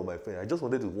to one of my friends. I just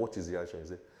wanted to watch his reaction. He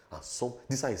said,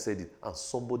 this is how he said it. And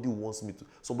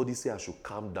somebody said I should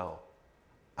calm down.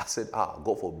 I said,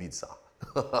 God forbid, sir.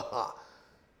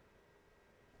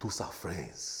 Those are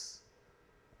friends.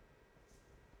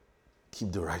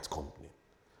 Keep the right company.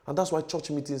 And that's why church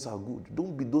meetings are good.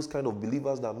 Don't be those kind of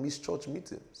believers that miss church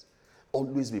meetings.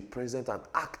 Always be present and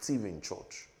active in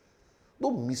church.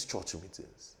 Don't miss church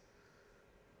meetings.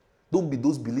 Don't be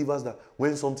those believers that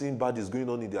when something bad is going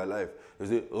on in their life, they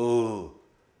say, oh,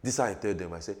 this is how I tell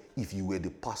them. I say, if you were the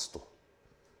pastor,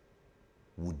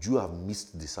 would you have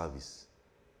missed the service?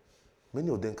 Many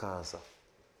of them can't answer.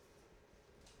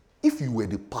 If you were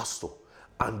the pastor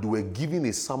and they were giving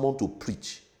a sermon to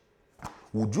preach,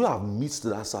 would you have missed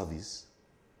that service?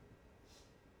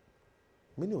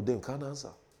 Many of them can't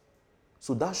answer.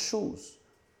 So that shows.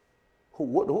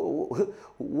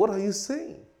 What are you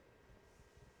saying?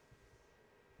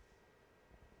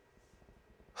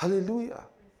 Hallelujah.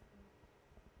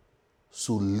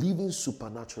 So living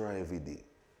supernatural every day.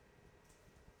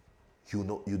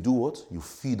 You do what? You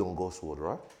feed on God's word,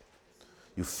 right?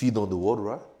 You feed on the word,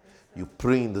 right? You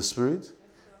pray in the spirit.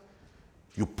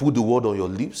 You put the word on your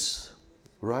lips,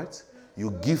 right? You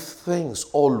give thanks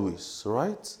always,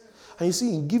 right? And you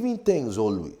see, in giving thanks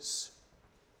always,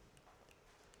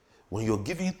 when you're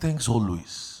giving thanks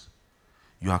always,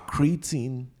 you are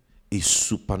creating a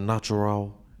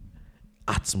supernatural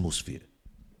atmosphere.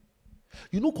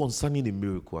 Concerning a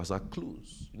miracle, as I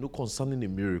close, concerning a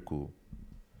miracle,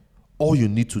 all you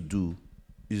need to do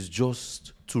is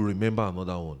just to remember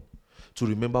another one, to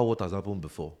remember what has happened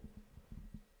before.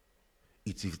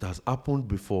 If it has happened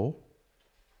before,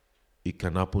 it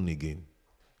can happen again.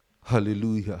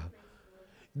 Hallelujah.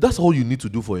 That's all you need to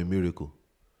do for a miracle.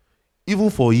 Even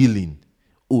for healing.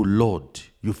 Oh Lord,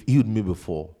 you've healed me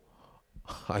before.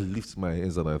 I lift my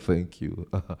hands and I thank you.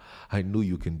 I know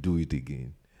you can do it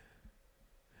again.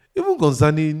 Even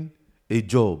concerning a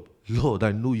job, Lord,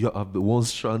 I know you have been once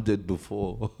stranded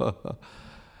before.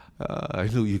 I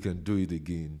know you can do it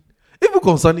again. Even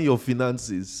concerning your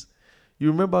finances, you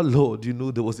remember, Lord,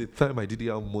 there was a time I didn't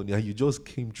have money and you just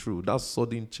came through. That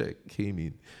sudden check came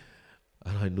in.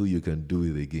 And I know you can do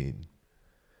it again.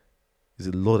 He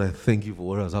said, Lord, I thank you for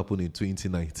what has happened in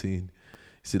 2019. He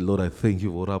said, Lord, I thank you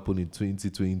for what happened in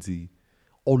 2020.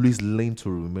 Always learn to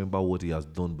remember what he has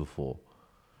done before.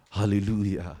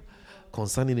 Hallelujah.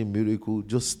 Concerning a miracle,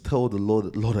 just tell the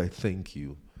Lord, Lord, I thank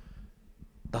you.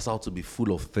 That's how to be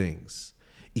full of thanks.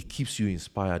 It keeps you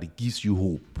inspired. It gives you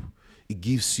hope. It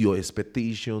gives you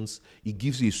expectations. It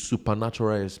gives you a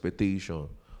supernatural expectation.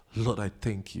 Lord, I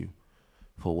thank you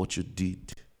for what you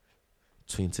did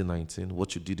 2019,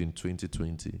 what you did in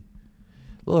 2020.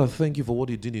 Lord, I thank you for what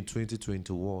you did in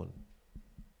 2021.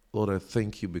 Lord, I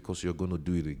thank you because you're going to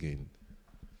do it again.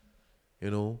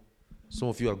 Some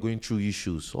of you are going through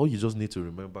issues. All you just need to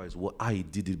remember is what I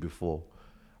did it before.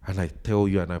 And I tell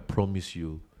you and I promise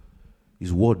you,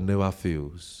 his word never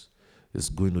fails. It's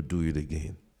going to do it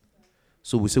again.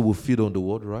 So we say we feed on the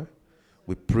word, right?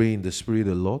 We pray in the spirit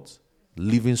a lot.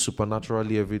 Living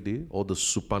supernaturally every day. Or the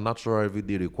supernatural every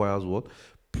day requires what?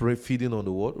 Feeding on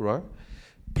the word, right?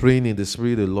 Praying in the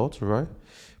spirit a lot, right?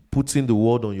 Putting the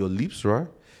word on your lips, right?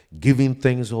 Giving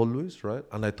thanks always, right?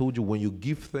 And I told you, when you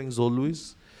give thanks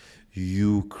always,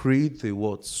 you create a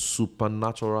what?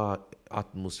 Supernatural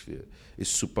atmosphere, a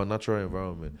supernatural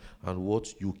environment. And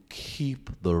what? You keep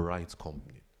the right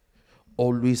company.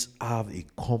 Always have a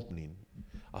company.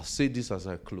 I'll say this as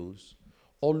I close.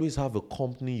 Always have a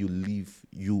company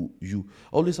you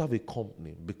always have a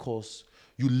company, because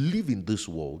you live in this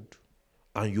world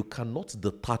and you cannot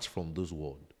detach from this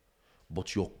world.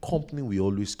 But your company will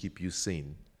always keep you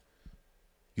sane.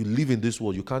 You live in this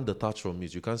world, you can't detach from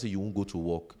it. You can't say you won't go to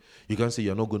work. You can't say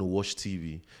you're not going to watch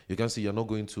TV. You can't say you're not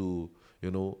going to,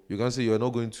 you can't say you're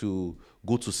not going to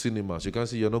go to cinemas. You can't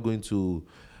say you're not going to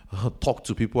talk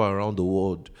to people around the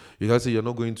world. You can't say you're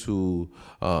not going to,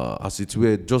 as it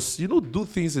were, just, do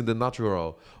things in the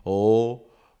natural.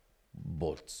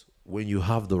 But when you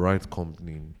have the right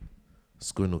company,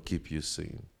 it's going to keep you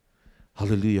sane.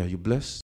 Hallelujah. You blessed?